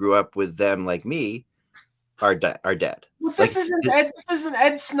who grew up with them like me, are dead. Well, this isn't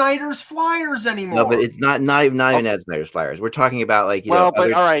Ed Snyder's Flyers anymore. No, but it's not even Ed Snyder's Flyers. We're talking about, like, all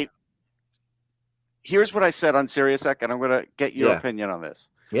right. Here's what I said on SiriusX, and I'm going to get your opinion on this.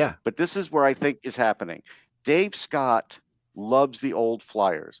 Yeah. But this is where I think is happening. Dave Scott loves the old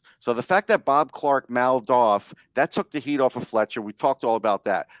Flyers. So the fact that Bob Clark mouthed off, that took the heat off of Fletcher. We talked all about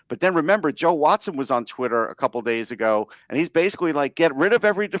that. But then remember, Joe Watson was on Twitter a couple days ago, and he's basically like, get rid of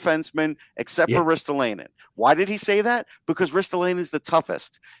every defenseman except for Ristolainen. Why did he say that? Because Ristolainen is the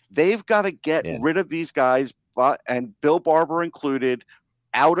toughest. They've got to get rid of these guys, and Bill Barber included,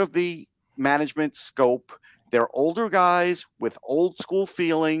 out of the management scope. They're older guys with old school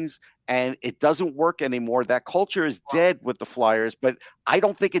feelings, and it doesn't work anymore. That culture is dead with the Flyers, but I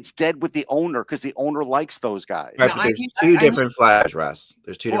don't think it's dead with the owner because the owner likes those guys. Right, but there's two different Flyers, Russ.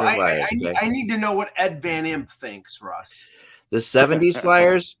 There's two different Flyers. I need to know what Ed Van Imp thinks, Russ. The 70s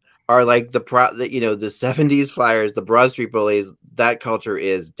Flyers are like the 70s Flyers, the Broad Street Bullies. That culture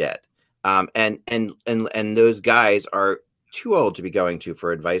is dead. And those guys are too old to be going to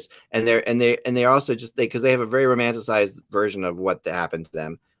for advice, and they're also just because they have a very romanticized version of what happened to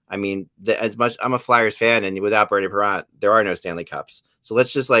them. I mean, as much I'm a Flyers fan, and without Bernie Parent, there are no Stanley Cups. So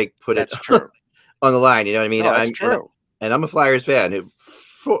let's just like put it on the line. You know what I mean? No, that's true. And I'm a Flyers fan,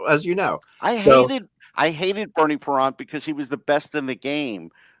 as you know. I hated Bernie Parent because he was the best in the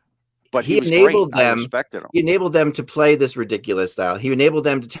game. But he enabled them. I respected him. He enabled them to play this ridiculous style. He enabled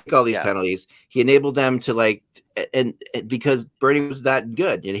them to take all these penalties. He enabled them to and because Bernie was that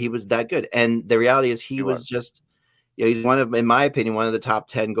good. He was that good. And the reality is he was just, he's in my opinion, one of the top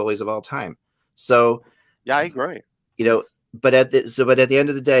 10 goalies of all time. So yeah, I agree. But at the end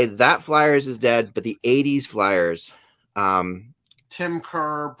of the day, that Flyers is dead. But the '80s Flyers, Tim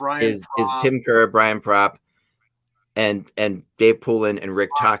Kerr, Brian is Tim Kerr, Brian Propp, and Dave Poulin and Rick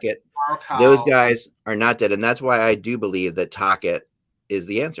Tocchet. Those guys are not dead, and that's why I do believe that Tocchet is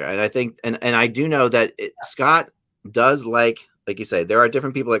the answer. And I think, and I do know that Scott does like you say, there are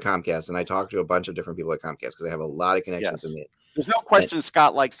different people at Comcast, and I talk to a bunch of different people at Comcast because they have a lot of connections in it. There's no question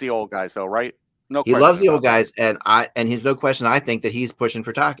Scott likes the old guys, though, right? No, he loves the old guys, and he's no question. I think that he's pushing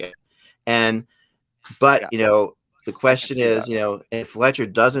for Tocchet, but the question is, if Fletcher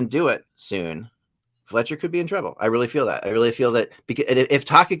doesn't do it soon, Fletcher could be in trouble. I really feel that. Because if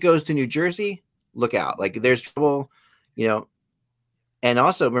Tocchet goes to New Jersey, look out. There's trouble, And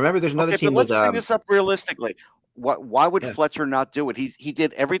also, remember, there's another team. But let's bring this up realistically. Why would Fletcher not do it? He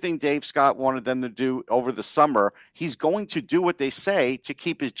did everything Dave Scott wanted them to do over the summer. He's going to do what they say to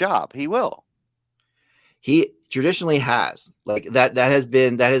keep his job. He will. He traditionally has that has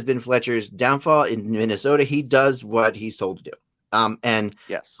been Fletcher's downfall in Minnesota. He does what he's told to do.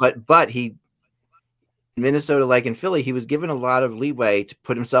 But he. Minnesota, like in Philly, he was given a lot of leeway to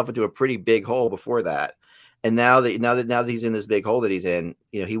put himself into a pretty big hole before that. And now that he's in this big hole that he's in,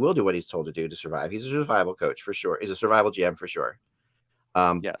 he will do what he's told to do to survive. He's a survival coach for sure. He's a survival GM for sure.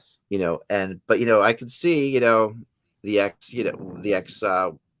 Yes. I could see, the ex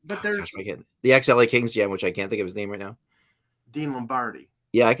LA Kings GM, which I can't think of his name right now. Dean Lombardi.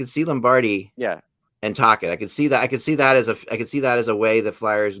 Yeah, I could see Lombardi. Yeah. And Tocchet. I could see that as a way the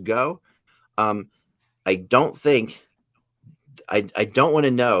Flyers go. I don't want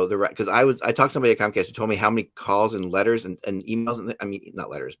to know because I talked to somebody at Comcast who told me how many calls and letters and emails,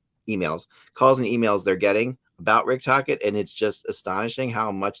 emails, calls and emails they're getting about Rick Tocchet, and it's just astonishing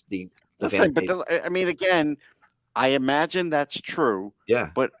how much again, I imagine that's true.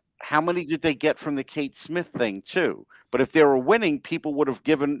 Yeah. But how many did they get from the Kate Smith thing too? But if they were winning, people would have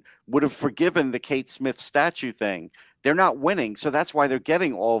forgiven the Kate Smith statue thing. They're not winning, so that's why they're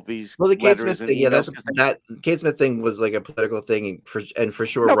getting all these. Well, the Kate Smith thing, that Kate Smith thing was like a political thing, and for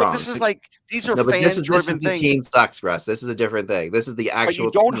sure wrong. But this is these are fan-driven things. The team sucks, Russ. This is a different thing. This is the actual.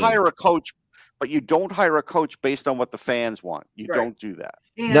 But you don't hire a coach. But you don't hire a coach based on what the fans want. You don't do that.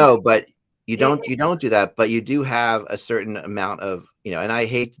 No, but you don't do that. But you do have a certain amount of And I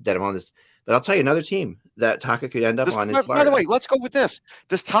hate that I'm on this, but I'll tell you another team that Tocchet could end up on. By the way, let's go with this.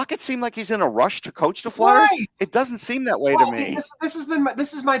 Does Tocchet seem like he's in a rush to coach the Flyers? Right. It doesn't seem that way to me.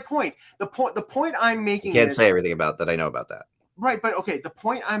 This is my point. The point I'm making. You can't say everything about that. I know about that. Right, but okay. The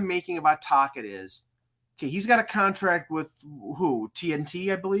point I'm making about Tocchet is, he's got a contract with who?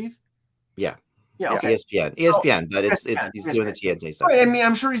 TNT, I believe. Yeah. Yeah. Okay. ESPN, but he's doing the TNT stuff. Right, I mean,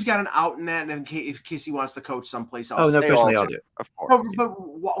 I'm sure he's got an out in that, in case he wants to coach someplace else. Oh, no question, they all do. Of course. But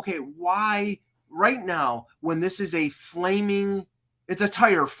okay, why? Right now, when this is it's a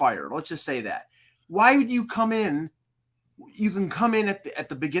tire fire. Let's just say that. Why would you come in? You can come in at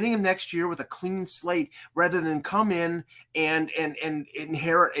the beginning of next year with a clean slate, rather than come in and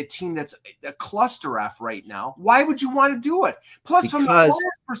inherit a team that's a cluster F right now. Why would you want to do it? Plus, from the Flyers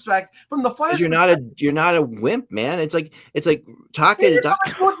perspective, you're not a wimp, man. It's like Tocchet is not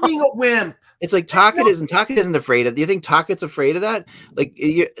being a wimp. It's like Tocchet isn't afraid of. Do you think Tocchet's afraid of that? Like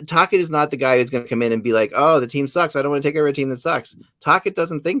Tocchet is not the guy who's going to come in and be like, "Oh, the team sucks. I don't want to take over a team that sucks." Tocchet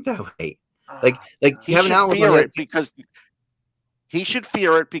doesn't think that way. Like he Kevin Allen fear it because he should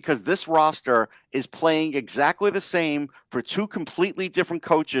fear it because this roster is playing exactly the same for two completely different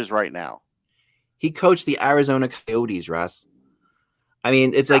coaches right now. He coached the Arizona Coyotes, Russ. I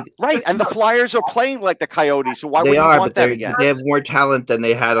mean, it's like right, and the Flyers are playing like the Coyotes, so why would they you are? want But that again? they have more talent than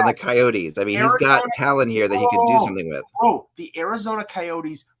they had on the Coyotes. I mean, he's got talent here that he could do something with. Oh, the Arizona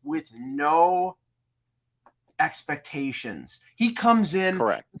Coyotes with no expectations. He comes in,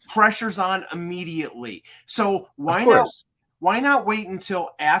 correct. Pressure's on immediately. So why not wait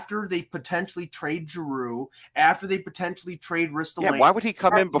until after they potentially trade Giroux, after they potentially trade Ristolainen? Yeah, why would he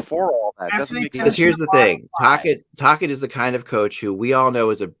come in before all that? Because here's the thing. Tocchet is the kind of coach who we all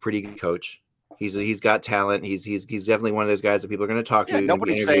know is a pretty good coach. He's got talent. He's definitely one of those guys that people are going to talk to.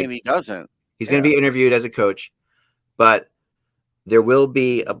 Nobody's saying he doesn't. He's going to be interviewed as a coach, but there will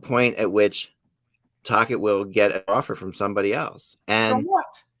be a point at which Tocchet will get an offer from somebody else. And so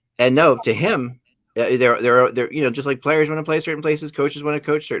what? And no, to him, they're just like players want to play certain places, coaches want to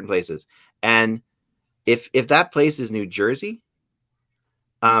coach certain places. And if that place is New Jersey,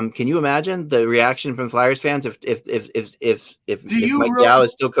 can you imagine the reaction from Flyers fans if Mike Yao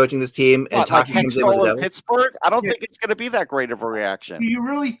is still coaching this team and like Hextall in Pittsburgh? I don't think it's going to be that great of a reaction. Do you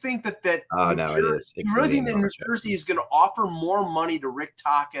really think that Oh no, it is. You really think that New Jersey is going to offer more money to Rick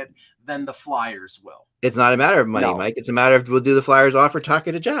Tocchet than the Flyers will? It's not a matter of money, Mike. It's a matter of will the Flyers offer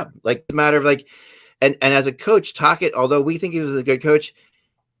Tocchet a job? Like it's a matter of like. And as a coach, Tocchet, although we think he was a good coach,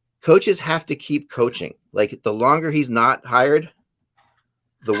 coaches have to keep coaching. Like the longer he's not hired,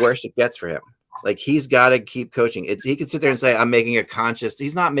 the worse it gets for him. Like he's got to keep coaching. He could sit there and say,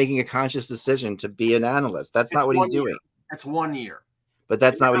 he's not making a conscious decision to be an analyst. That's not what he's doing. That's 1 year. But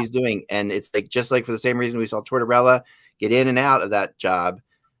that's not what he's doing. And it's like, just like for the same reason we saw Tortorella get in and out of that job,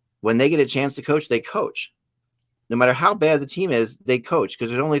 when they get a chance to coach, they coach. No matter how bad the team is, they coach because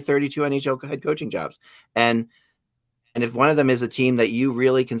there's only 32 NHL head coaching jobs. And if one of them is a team that you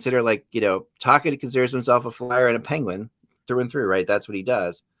really consider like, Tocchet considers himself a Flyer and a Penguin through and through, right? That's what he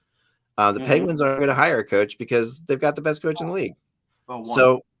does. The Penguins aren't going to hire a coach because they've got the best coach in the league.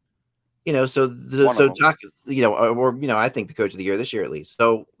 Tocchet, I think the coach of the year this year at least.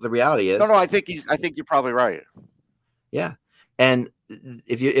 So the reality is, I think you're probably right. Yeah. And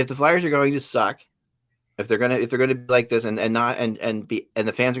if the Flyers are going to suck, if they're gonna be like this and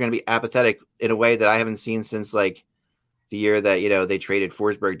the fans are gonna be apathetic in a way that I haven't seen since like the year that they traded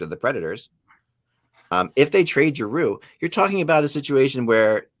Forsberg to the Predators. If they trade Giroux, you're talking about a situation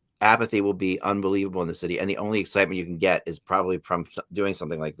where apathy will be unbelievable in the city, and the only excitement you can get is probably from doing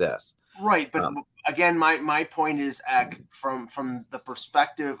something like this. Right, but again, my point is from the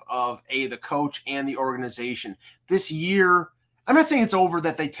perspective of the coach and the organization. This year, I'm not saying it's over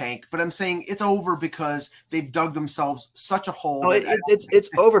that they tank, but I'm saying it's over because they've dug themselves such a hole. Oh, it's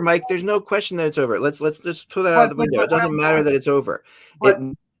over, Mike. There's no question that it's over. Let's just throw that out the window. It doesn't matter that it's over.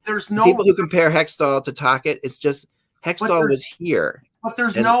 There's no people who compare Hextall to Tocchet. It's just Hextall was here. But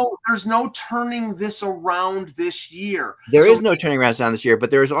there's no turning this around this year. There is no turning around this year, but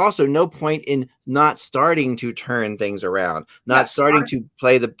there is also no point in not starting to turn things around, starting to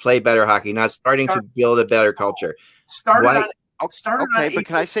play better hockey, not starting to build a better culture. But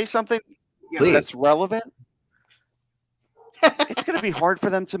can I say something that's relevant? It's going to be hard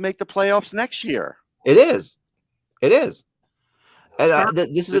for them to make the playoffs next year. It is. This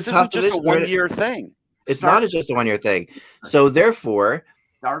isn't just a 1 year thing. It's not just a 1 year thing. So therefore,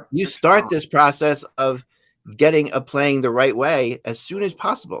 you start this process of playing the right way as soon as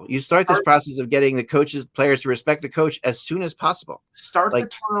possible. You start this process of getting the players to respect the coach as soon as possible. Start the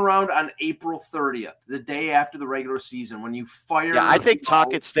turnaround on April 30th, the day after the regular season, when you fire. Yeah, I think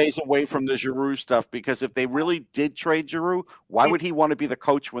Tocchet stays away from the Giroux stuff because if they really did trade Giroux, why would he want to be the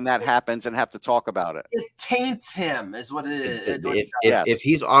coach when that happens and have to talk about it? It taints him, is what it is. If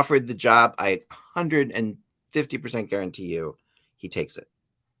he's offered the job, I 150% guarantee you he takes it.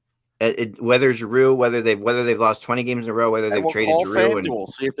 Whether Giroux, whether they've lost 20 games in a row, whether they've traded Giroux, and we'll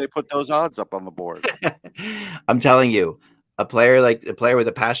see if they put those odds up on the board. I'm telling you, a player with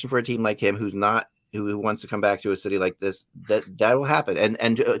a passion for a team like him, who wants to come back to a city like this, that will happen,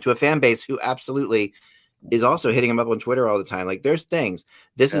 and to a fan base who absolutely is also hitting him up on Twitter all the time. Like there's things.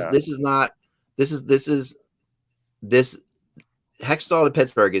 This Hextall to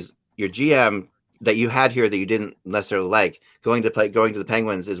Pittsburgh is your GM that you had here that you didn't necessarily like. Going to the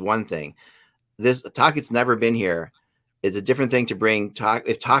Penguins is one thing. This Tocchet's never been here. It's a different thing to bring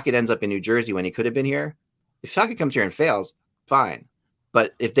if Tocchet ends up in New Jersey when he could have been here. If Tocchet comes here and fails, fine.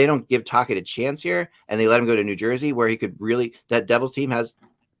 But if they don't give Tocchet a chance here and they let him go to New Jersey, where he could really, that Devils team has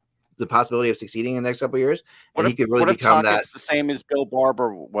the possibility of succeeding in the next couple of years, and he could really become that. It's the same as Bill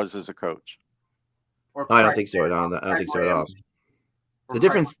Barber was as a coach. I don't think so. I don't think so at all. The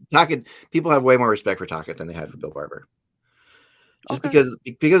difference, Tocchet, people have way more respect for Tocchet than they had for Bill Barber. Just because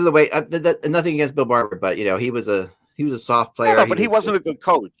of the way, nothing against Bill Barber, but he was a soft player. No, but he wasn't a good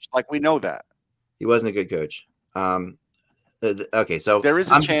coach. Like, we know that. He wasn't a good coach. Okay, so there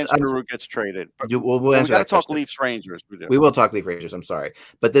is a chance Giroux gets traded. We'll we got to talk Leafs Rangers. We will talk Leafs Rangers. I'm sorry,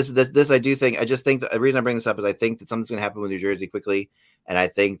 but this I do think. I just think that the reason I bring this up is I think that something's going to happen with New Jersey quickly, and I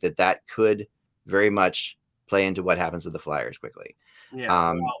think that could very much play into what happens with the Flyers quickly.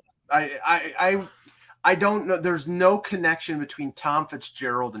 Yeah, I don't know. There's no connection between Tom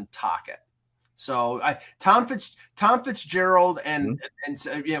Fitzgerald and Tocchet. So Tom Fitzgerald and who's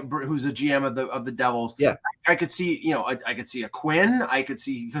the GM of the Devils. Yeah, I could see I could see a Quinn. I could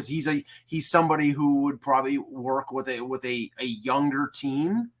see, because he's somebody who would probably work with a younger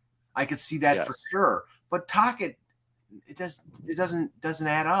team. I could see that for sure. But Tocchet, it doesn't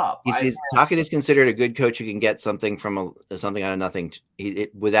add up. Tocchet is considered a good coach who can get something from something out of nothing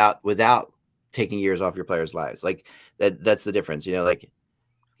without taking years off your players' lives. Like that's the difference.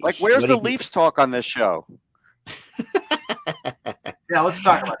 Like where's the Leafs talk on this show? Yeah, let's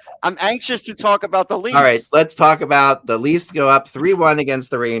talk about that. I'm anxious to talk about the Leafs. All right, let's talk about the Leafs. Go up 3-1 against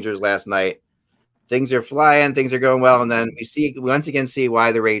the Rangers last night. Things are flying, things are going well, and then we once again see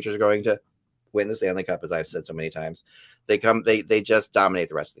why the Rangers are going to win the Stanley Cup, as I've said so many times. They just dominate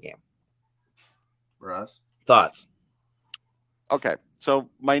the rest of the game. Russ, thoughts? Okay, so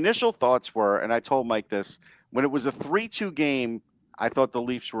my initial thoughts were, and I told Mike this, when it was a 3-2 game, I thought the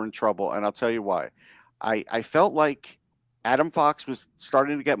Leafs were in trouble, and I'll tell you why. I felt like Adam Fox was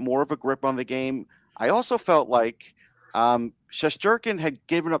starting to get more of a grip on the game. I also felt like Shesterkin had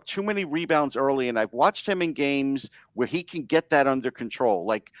given up too many rebounds early, and I've watched him in games where he can get that under control.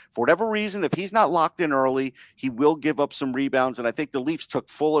 Like, for whatever reason, if he's not locked in early, he will give up some rebounds, and I think the Leafs took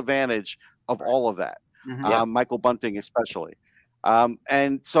full advantage of all of that, Michael Bunting especially.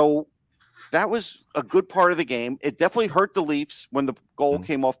 And so that was a good part of the game. It definitely hurt the Leafs when the goal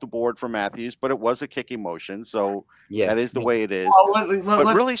came off the board for Matthews, but it was a kicking motion, so that is the way it is.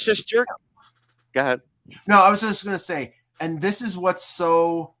 But really, Shesterkin. Go ahead. No, I was just going to say, and this is what's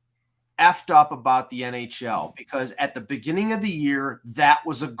so effed up about the NHL, because at the beginning of the year, that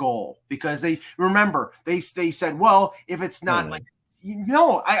was a goal. Because they said, well, if it's not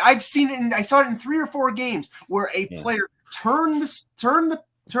I've seen it, and I saw it in 3 or 4 games where a player turned his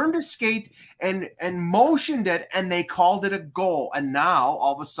skate and motioned it, and they called it a goal. And now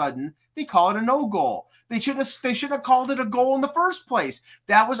all of a sudden they call it a no goal. They should have called it a goal in the first place.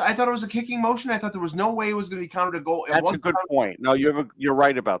 I thought it was a kicking motion. I thought there was no way it was going to be counted a goal. That's a good point. No, you're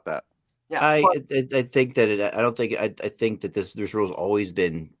right about that. Yeah, I think that I think that this rule's always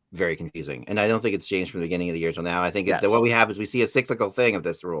been very confusing, and I don't think it's changed from the beginning of the year till now. I think that what we have is we see a cyclical thing of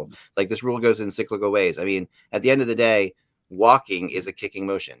this rule. Like, this rule goes in cyclical ways. I mean, at the end of the day, walking is a kicking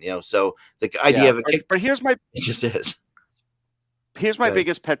motion, so the idea of a kick, but it just is. Here's my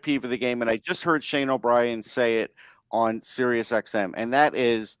biggest pet peeve of the game, and I just heard Shane O'Brien say it on Sirius XM, and that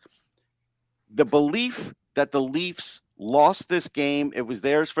is the belief that the Leafs lost this game, it was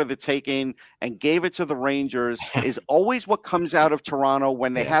theirs for the taking, and gave it to the Rangers is always what comes out of Toronto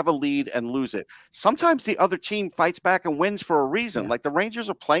when they have a lead and lose it. Sometimes the other team fights back and wins for a reason. Like, the Rangers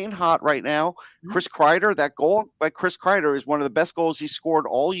are playing hot right now. Chris Kreider, that goal by Chris Kreider is one of the best goals he scored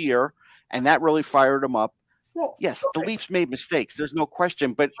all year, and that really fired him up. Well, yes, the Leafs made mistakes. There's no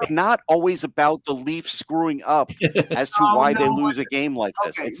question, but it's not always about the Leafs screwing up as to why they lose a game like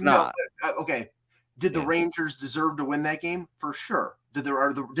this. It's not. Okay. Did the Rangers deserve to win that game? For sure. Did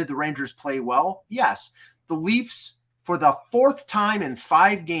the Rangers play well? Yes. The Leafs, for the 4th time in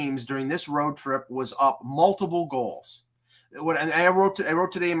 5 games during this road trip, was up multiple goals. And I wrote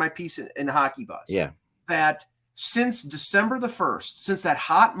today in my piece in Hockey Buzz that since December the 1st, since that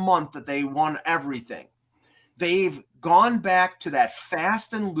hot month that they won everything, they've gone back to that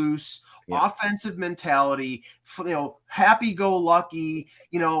fast and loose offensive mentality, happy-go-lucky,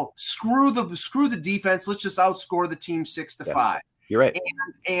 screw the defense. Let's just outscore the team 6-5. You're right.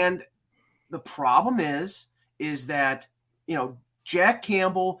 And the problem is that, Jack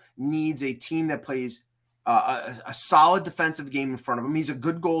Campbell needs a team that plays a solid defensive game in front of him. He's a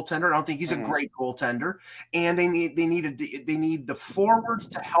good goaltender. I don't think he's a great goaltender. And they need the forwards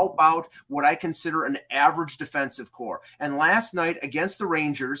to help out what I consider an average defensive core. And last night against the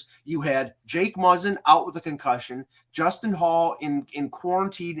Rangers, you had Jake Muzzin out with a concussion, Justin Hall in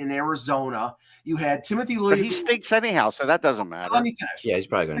quarantine in Arizona. You had Timothy Liljegren. But he stinks anyhow, so that doesn't matter. Let me finish. Yeah, he's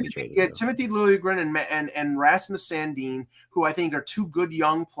probably going to be traded. Yeah, Timothy Liljegren and Rasmus Sandin, who I think are two good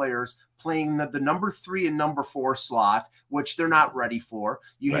young players, playing the number 3 and number 4 slot, which they're not ready for.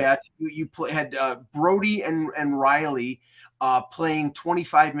 You had Brody and Riley playing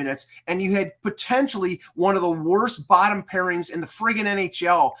 25 minutes, and you had potentially one of the worst bottom pairings in the friggin'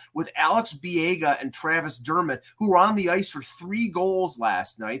 NHL with Alex Biega and Travis Dermott, who were on the ice for 3 goals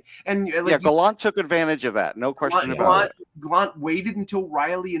last night. And Gallant took advantage of that, no question about it. Gallant waited until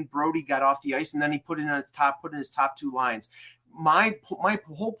Riley and Brody got off the ice, and then he put in his top 2 lines. My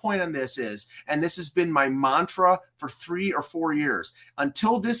whole point on this is, and this has been my mantra for 3 or 4 years,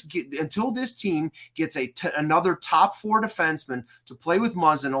 until this team gets another top 4 defenseman to play with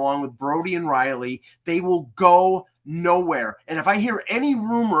Muzzin along with Brody and Riley, they will go nowhere. And if I hear any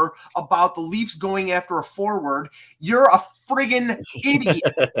rumor about the Leafs going after a forward, you're a friggin' idiot,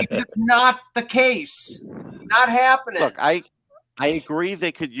 because it's not the case. Not happening. Look, I agree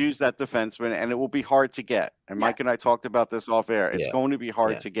they could use that defenseman, and it will be hard to get. And Mike and I talked about this off air. It's going to be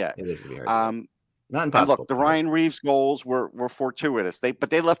hard to get. It is going to be hard to get. Not impossible. And look, the Ryan Reeves goals were fortuitous.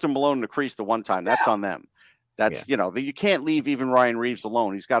 But they left him alone in the crease the one time. That's on them. That's you can't leave even Ryan Reeves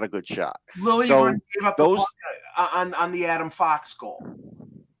alone. He's got a good shot. Lily gave up those on the Adam Fox goal.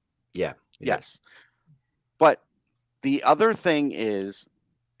 Yeah. Yes. But the other thing is,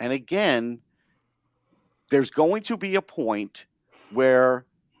 and again, there's going to be a point where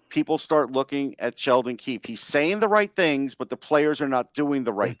people start looking at Sheldon Keefe. He's saying the right things, but the players are not doing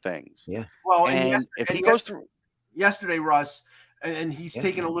the right things. Yeah. Well, and if he goes through yesterday, Russ, and he's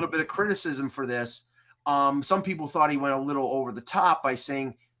taken a little bit of criticism for this. Some people thought he went a little over the top by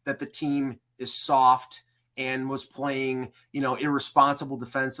saying that the team is soft and was playing, irresponsible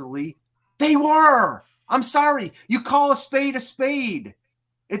defensively. They were. I'm sorry. You call a spade a spade.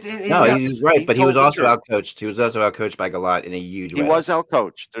 He's right, but he was also outcoached. He was also outcoached by Gallant in a huge way. He was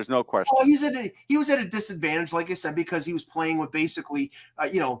outcoached. There's no question. Well, he was at a disadvantage, like I said, because he was playing with basically,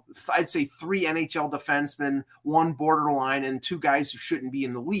 I'd say 3 NHL defensemen, 1 borderline, and 2 guys who shouldn't be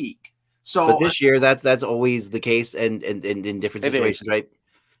in the league. So, but this year, that's always the case, and in different situations, right?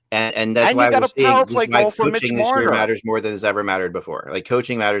 And that's why we're seeing power play goal for Mitch this Marner. year matters more than it's ever mattered before. Like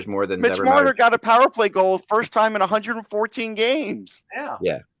coaching matters more than Mitch it's ever Marner mattered. got a power play goal first time in 114 games.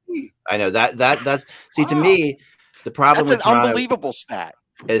 Yeah. I know that's see to me the problem. That's an unbelievable stat.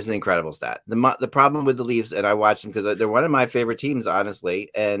 Is an incredible stat. The problem with the Leafs, and I watch them because they're one of my favorite teams, honestly,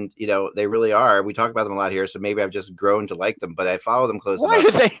 and they really are. We talk about them a lot here, so maybe I've just grown to like them. But I follow them closely. Why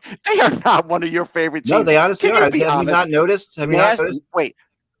are they? They are not one of your favorite teams. No, they honestly are. Have you not noticed? Have you not noticed? Wait.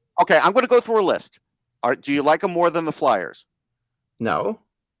 Okay, I'm going to go through a list. Do you like them more than the Flyers? No.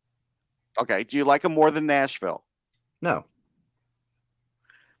 Okay. Do you like them more than Nashville? No.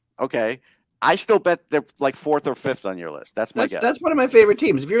 Okay. I still bet they're like 4th or 5th on your list. That's my guess. That's one of my favorite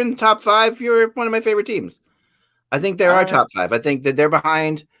teams. If you're in the top 5, you're one of my favorite teams. I think they're our top 5. I think that they're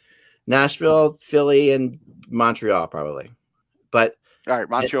behind Nashville, Philly, and Montreal probably. But all right,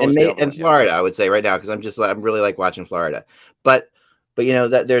 Montreal and Florida, I would say right now, because I'm really like watching Florida. But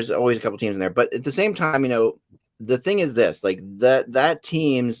that there's always a couple teams in there. But at the same time, the thing is this: like that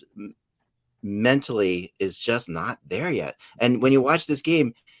team's mentally is just not there yet. And when you watch this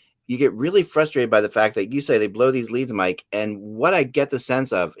game, you get really frustrated by the fact that you say they blow these leads, Mike. And what I get the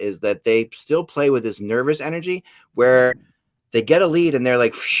sense of is that they still play with this nervous energy where they get a lead and they're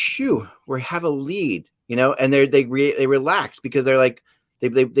like, "Phew, we have a lead," and they relax because they're like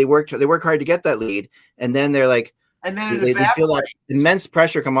they work hard to get that lead, and then they're like. And then they feel that immense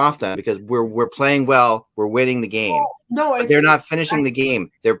pressure come off them because we're playing well, we're winning the game. No, they're not finishing the game.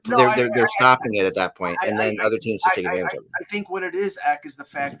 They're stopping it at that point, and then other teams just take advantage of it. I think what it is, Eck, is the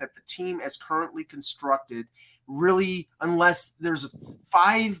fact that the team, as currently constructed, really, unless there's a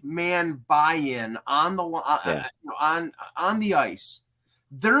 5-man buy-in on the on the ice,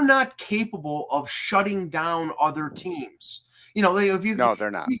 they're not capable of shutting down other teams. No, they're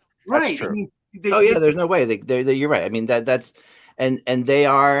not. Right. That's true. I mean, there's no way. You're right. I mean that's and they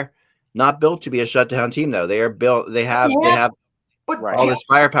are not built to be a shutdown team though. They are built. They have all this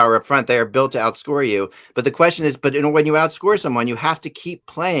firepower up front. They are built to outscore you. But the question is, when you outscore someone, you have to keep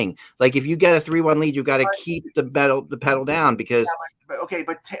playing. Like if you get a 3-1 lead, you've got to keep the pedal down because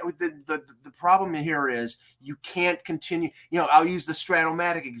the problem here is you can't continue. I'll use the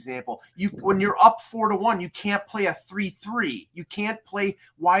Stratomatic example. When you're up 4-1, you can't play a 3-3. You can't play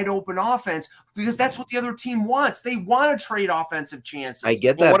wide open offense because that's what the other team wants. They want to trade offensive chances. I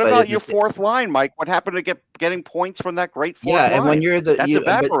get that. What about your fourth line, Mike? What happened to getting points from that great fourth line? And when you're that's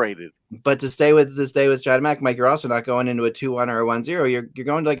evaporated. But to stay with Stratomatic, Mike, you're also not going into a 2-1 or a 1-0. You're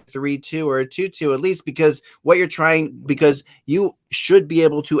going to like 3-2 or a 2-2 at least, because because you should be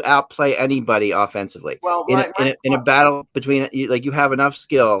able to outplay anybody offensively. Well, in a battle between, like, you have enough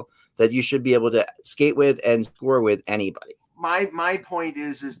skill that you should be able to skate with and score with anybody. My point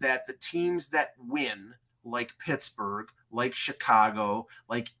is that the teams that win, like Pittsburgh, like Chicago,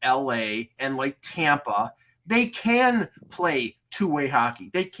 like LA, and like Tampa, they can play two-way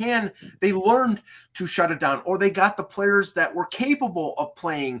hockey. They learned to shut it down, or they got the players that were capable of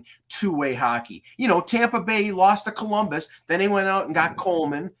playing two-way hockey. Tampa Bay lost to Columbus, then they went out and got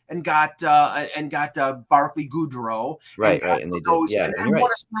Coleman and got Barclay Goodrow. Right. And they did. Yeah, and won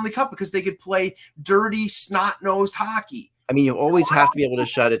a Stanley Cup because they could play dirty, snot-nosed hockey. I mean, you always have to be able to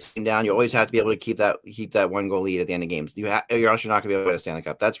shut it down. You always have to be able to keep that one goal lead at the end of games. You're also not going to be able to win a Stanley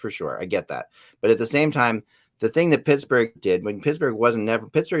Cup. That's for sure. I get that. But at the same time, the thing that Pittsburgh did when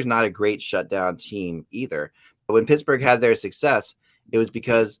Pittsburgh's not a great shutdown team either. But when Pittsburgh had their success, it was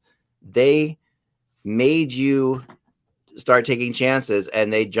because they made you start taking chances,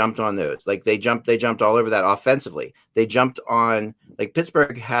 and they jumped on those. Like they jumped all over that offensively. They jumped on, like,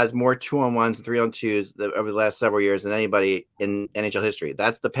 Pittsburgh has more 2-on-1s and 3-on-2s over the last several years than anybody in NHL history.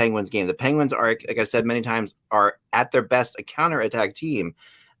 That's the Penguins game. The Penguins are, like I've said many times, are at their best a counterattack team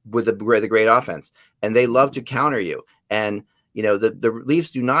with the great offense, and they love to counter you. And the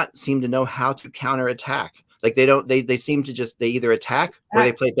Leafs do not seem to know how to counterattack. Like they seem to they either attack or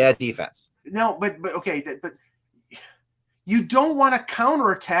they play bad defense. No, but you don't want to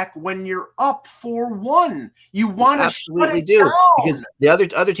counterattack when you're up 4-1. You want to absolutely do down. Because the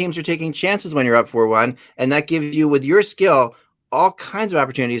other teams are taking chances when you're up 4-1, and that gives you, with your skill, all kinds of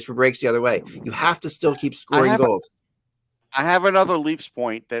opportunities for breaks the other way. You have to still keep scoring goals. I have another Leafs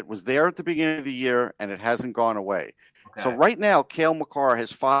point that was there at the beginning of the year, and it hasn't gone away. Okay. So right now, Cale Makar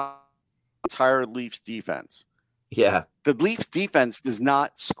has 5 entire Leafs defense. Yeah. The Leafs defense does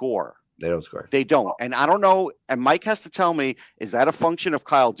not score. They don't score. They don't. And I don't know, and Mike has to tell me, is that a function of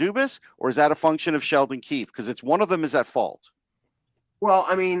Kyle Dubas or is that a function of Sheldon Keefe? Because it's one of them is at fault. Well,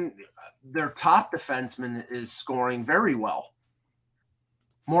 I mean, their top defenseman is scoring very well.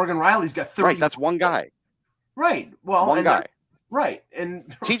 Morgan Riley's got 30. Right, that's one guy. Right. Well, one guy. Right.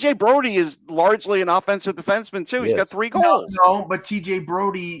 And TJ Brody is largely an offensive defenseman too. He's got 3 goals. No, but TJ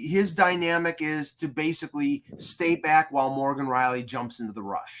Brody, his dynamic is to basically stay back while Morgan Riley jumps into the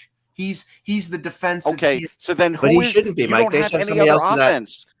rush. He's the defensive. Okay, so then shouldn't be, Mike. You don't have any other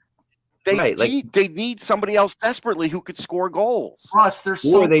offense. They need somebody else desperately who could score goals. Plus,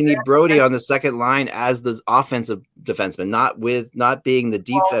 they need Brody on the second line as the offensive defenseman, not being the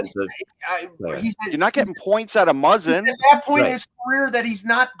defensive player. You're not getting points out of Muzzin. At that point in his career that he's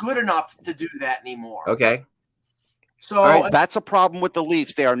not good enough to do that anymore. Okay. So that's a problem with the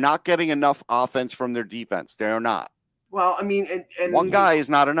Leafs. They are not getting enough offense from their defense. They are not. Well, I mean, and one guy is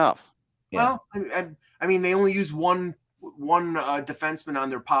not enough. Well, I mean, they only use one defenseman on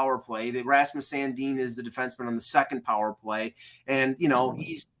their power play. Rasmus Sandin is the defenseman on the second power play, and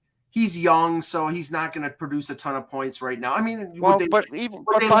he's young, so he's not going to produce a ton of points right now. I mean, but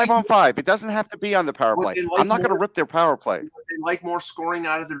 5-on-5, it doesn't have to be on the power play. I'm not going to rip their power play. They like more scoring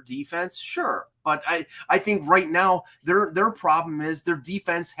out of their defense, sure, but I think right now their problem is their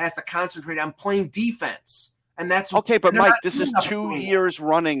defense has to concentrate on playing defense. And that's okay, but Mike, this is 2 years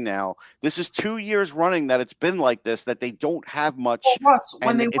running now. This is 2 years running that it's been like this, that they don't have much. Well, Russ,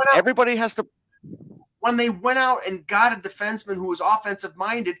 everybody has to. When they went out and got a defenseman who was offensive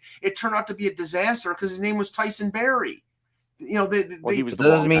minded, it turned out to be a disaster because his name was Tyson Barrie. That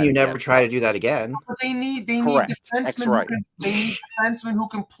doesn't mean you never try to do that again. But they need defensemen. They need defensemen who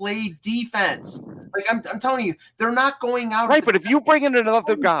can play defense. Like I'm telling you, they're not going out. Right, but if you bring in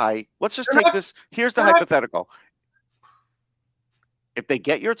another guy, let's just take this. Here's the hypothetical. If they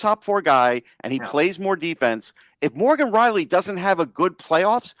get your top 4 guy and he plays more defense, if Morgan Riley doesn't have a good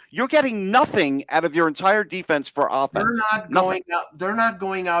playoffs, you're getting nothing out of your entire defense for offense. They're not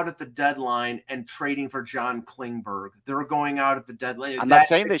going out at the deadline and trading for John Klingberg. They're going out at the deadline. I'm not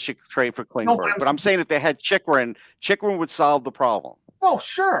saying they should trade for Klingberg, but I'm saying if they had Chychrun would solve the problem. Well,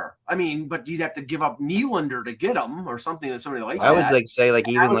 sure. I mean, but you'd have to give up Nylander to get him or something somebody like that. I would say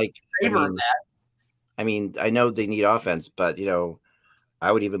I mean, I know they need offense, but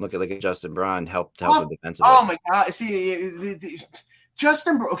I would even look at like a Justin Braun help with defensively. Oh my God! See,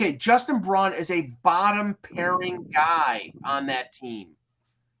 Justin Braun is a bottom pairing guy on that team.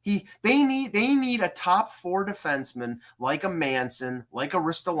 They need a top 4 defenseman like a Manson, like a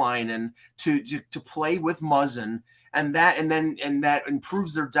Ristolainen to play with Muzzin, and that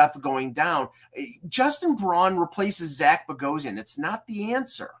improves their depth going down. Justin Braun replaces Zach Bogosian. It's not the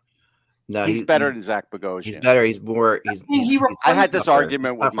answer. No, he's better than Zach Bogosian. He's better. He's more. I had this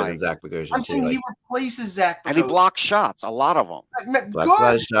argument with Mike. Zach Bogosian. I'm saying he replaces Zach Bogosian. And he blocks shots, a lot of them. Blocks a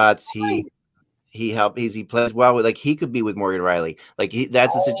lot of shots. He plays well with, like, he could be with Morgan Riley. Like,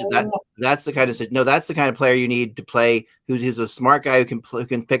 that's the kind of player you need to play. Who's a smart guy who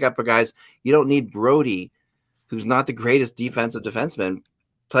can pick up guys. You don't need Brody, who's not the greatest defensive defenseman,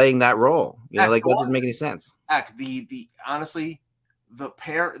 playing that role. That doesn't make any sense. Honestly, the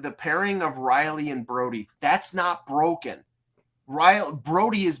pairing of Riley and Brody, that's not broken.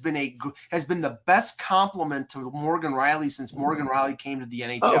 Brody has been the best complement to Morgan Riley since Morgan Riley came to the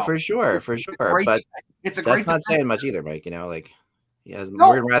NHL. Oh, for sure. But it's a that's great. Not saying much either, Mike.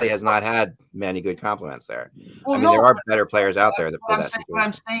 Morgan Riley has not had many good compliments there. There are better players out there that play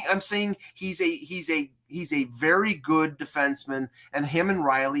that. I'm saying he's a very good defenseman, and him and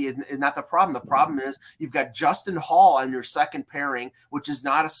Riley is not the problem. The problem is you've got Justin Hall on your second pairing, which is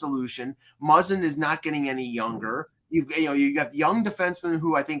not a solution. Muzzin is not getting any younger. You got young defensemen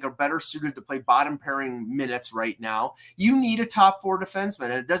who I think are better suited to play bottom pairing minutes right now. You need a top 4 defenseman,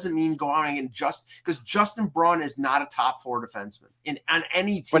 and it doesn't mean go out and because Justin Braun is not a top 4 defenseman on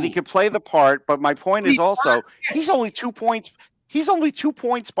any team. But he can play the part. But my point is also he's only 2 points. He's only 2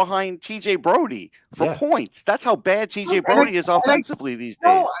 points behind TJ Brody for points. That's how bad TJ Brody is offensively these days.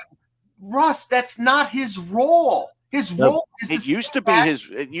 No, Russ, that's not his role. His role is it used to be his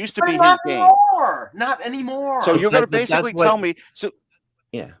game. Not anymore. So you're going to basically tell me. So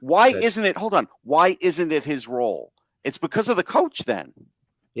why isn't it? Hold on. Why isn't it his role? It's because of the coach then.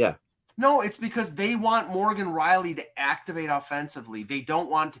 Yeah. No, it's because they want Morgan Riley to activate offensively. They don't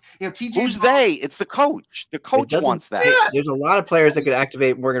want TJ. Who's they? It's the coach. The coach wants that. There's a lot of players that could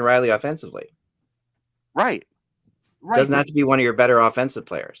activate Morgan Riley offensively. Right. Doesn't have to be one of your better offensive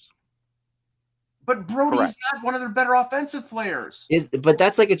players. But Brody's not one of their better offensive players. But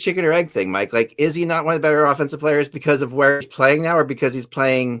that's like a chicken or egg thing, Mike. Like, is he not one of the better offensive players because of where he's playing now, or because he's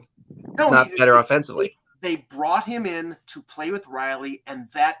playing better offensively? They brought him in to play with Riley, and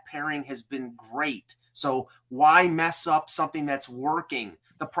that pairing has been great. So why mess up something that's working?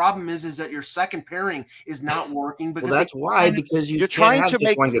 The problem is that your second pairing is not working because that's why. Because you're trying to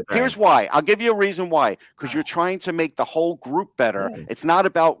make. Here's why. I'll give you a reason why. Because you're trying to make the whole group better. Yeah. It's not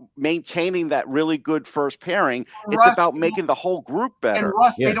about maintaining that really good first pairing. It's about making the whole group better. And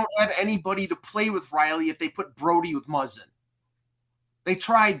Russ, they don't have anybody to play with Riley if they put Brody with Muzzin. They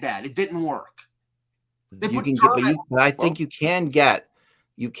tried that. It didn't work. I think you can get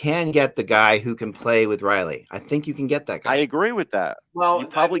the guy who can play with Riley. I think you can get that guy. I agree with that. Well, you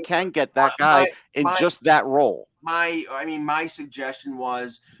probably can get that guy in just that role. My suggestion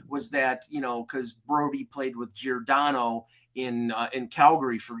was that, because Brody played with Giordano in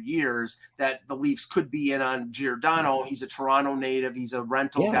Calgary for years, that the Leafs could be in on Giordano. He's a Toronto native. He's a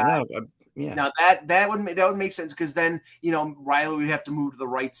rental guy. Yeah. Now that would make sense, because then Riley would have to move to the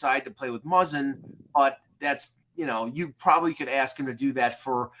right side to play with Muzzin, but that's you probably could ask him to do that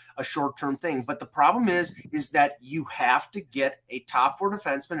for a short-term thing. But the problem is that you have to get a top 4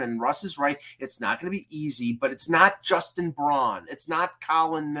 defenseman, and Russ is right. It's not going to be easy, but it's not Justin Braun. It's not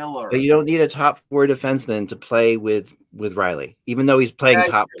Colin Miller. But you don't need a top 4 defenseman to play with Riley, even though he's playing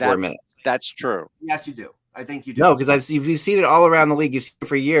top 4 minutes. That's true. Yes, you do. I think you do. No, because you've seen it all around the league. You've seen it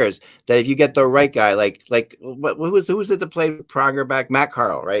for years that if you get the right guy, like who was it that played with Pronger back? Matt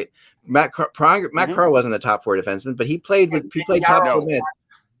Carl, right? Matt Carl wasn't a top 4 defenseman, but he played top 4 minutes.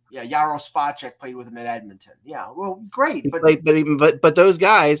 Yeah, Yaro Spacek played with him at Edmonton. Yeah, well, great. But those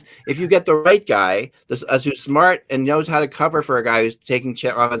guys, if you get the right guy, who's smart and knows how to cover for a guy who's taking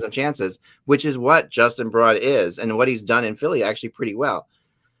offensive chances, which is what Justin Braun is, and what he's done in Philly actually pretty well.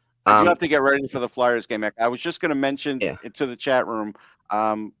 You have to get ready for the Flyers game. I was just going to mention it to the chat room.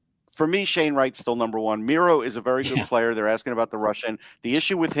 For me, Shane Wright's still number 1. Miro is a very good player. They're asking about the Russian. The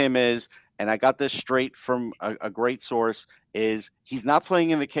issue with him is, and I got this straight from a great source, is he's not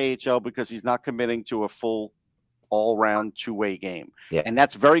playing in the KHL because he's not committing to a full all-round two-way game. Yeah. And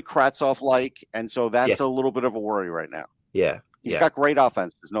that's very Kravtsov-like, and so that's a little bit of a worry right now. Yeah. He's got great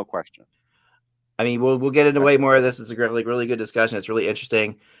offense. There's no question. I mean, we'll get into way more of this. It's a really good discussion. It's really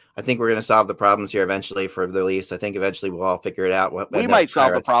interesting. I think we're going to solve the problems here eventually for the Leafs. I think eventually we'll all figure it out. We might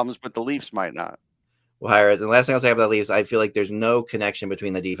solve the problems, but the Leafs might not. We'll hire it. The last thing I'll say about the Leafs, I feel like there's no connection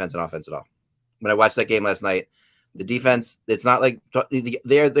between the defense and offense at all. When I watched that game last night, The defense, it's not like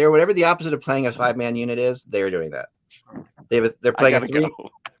they're whatever the opposite of playing a 5-man unit is. They're doing that. They're playing a 3.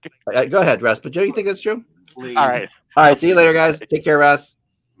 Go ahead, Russ. But do you think that's true? Please. All right. See you later, guys. Take care, Russ.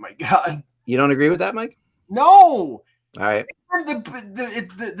 My God. You don't agree with that, Mike? No. All right.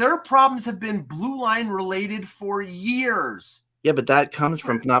 Their problems have been blue line related for years. Yeah, but that comes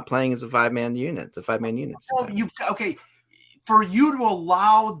from not playing as a 5-man unit. The 5-man units. Okay. For you to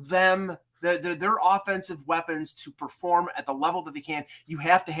allow them their offensive weapons to perform at the level that they can, you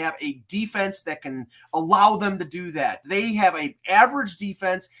have to have a defense that can allow them to do that. They have an average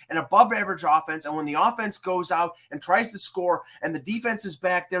defense and above average offense, and when the offense goes out and tries to score and the defense is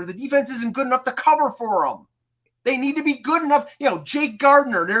back there, the defense isn't good enough to cover for them. They need to be good enough. Jake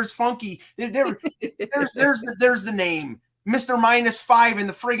Gardner, there's Funky. There's the name. Mr. -5 in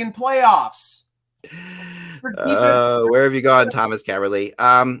the friggin' playoffs. Where have you gone, Thomas Caverly?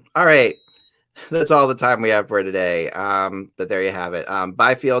 All right. That's all the time we have for today. But there you have it.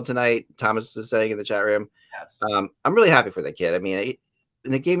 Byfield tonight, Thomas is saying in the chat room. Yes. I'm really happy for that kid. I mean,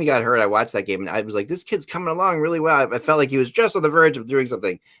 in the game he got hurt, I watched that game and I was like, this kid's coming along really well. I felt like he was just on the verge of doing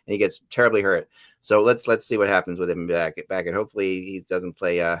something and he gets terribly hurt. So let's see what happens with him back, and hopefully he doesn't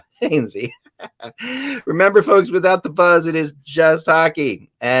play Hainsey. Remember, folks, without the buzz, it is just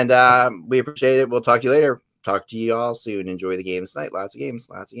hockey. And we appreciate it. We'll talk to you later. Talk to you all soon. Enjoy the games tonight. Lots of games.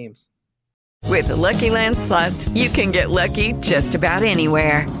 With the Lucky Land Slots, you can get lucky just about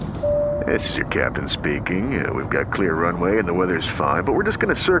anywhere. This is your captain speaking. We've got clear runway and the weather's fine, but we're just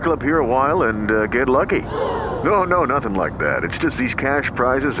going to circle up here a while and get lucky. No, nothing like that. It's just these cash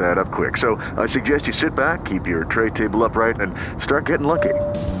prizes add up quick. So I suggest you sit back, keep your tray table upright, and start getting lucky.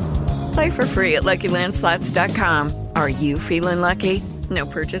 Play for free at LuckyLandSlots.com. Are you feeling lucky? No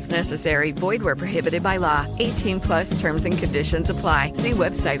purchase necessary. Void where prohibited by law. 18+ terms and conditions apply. See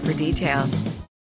website for details.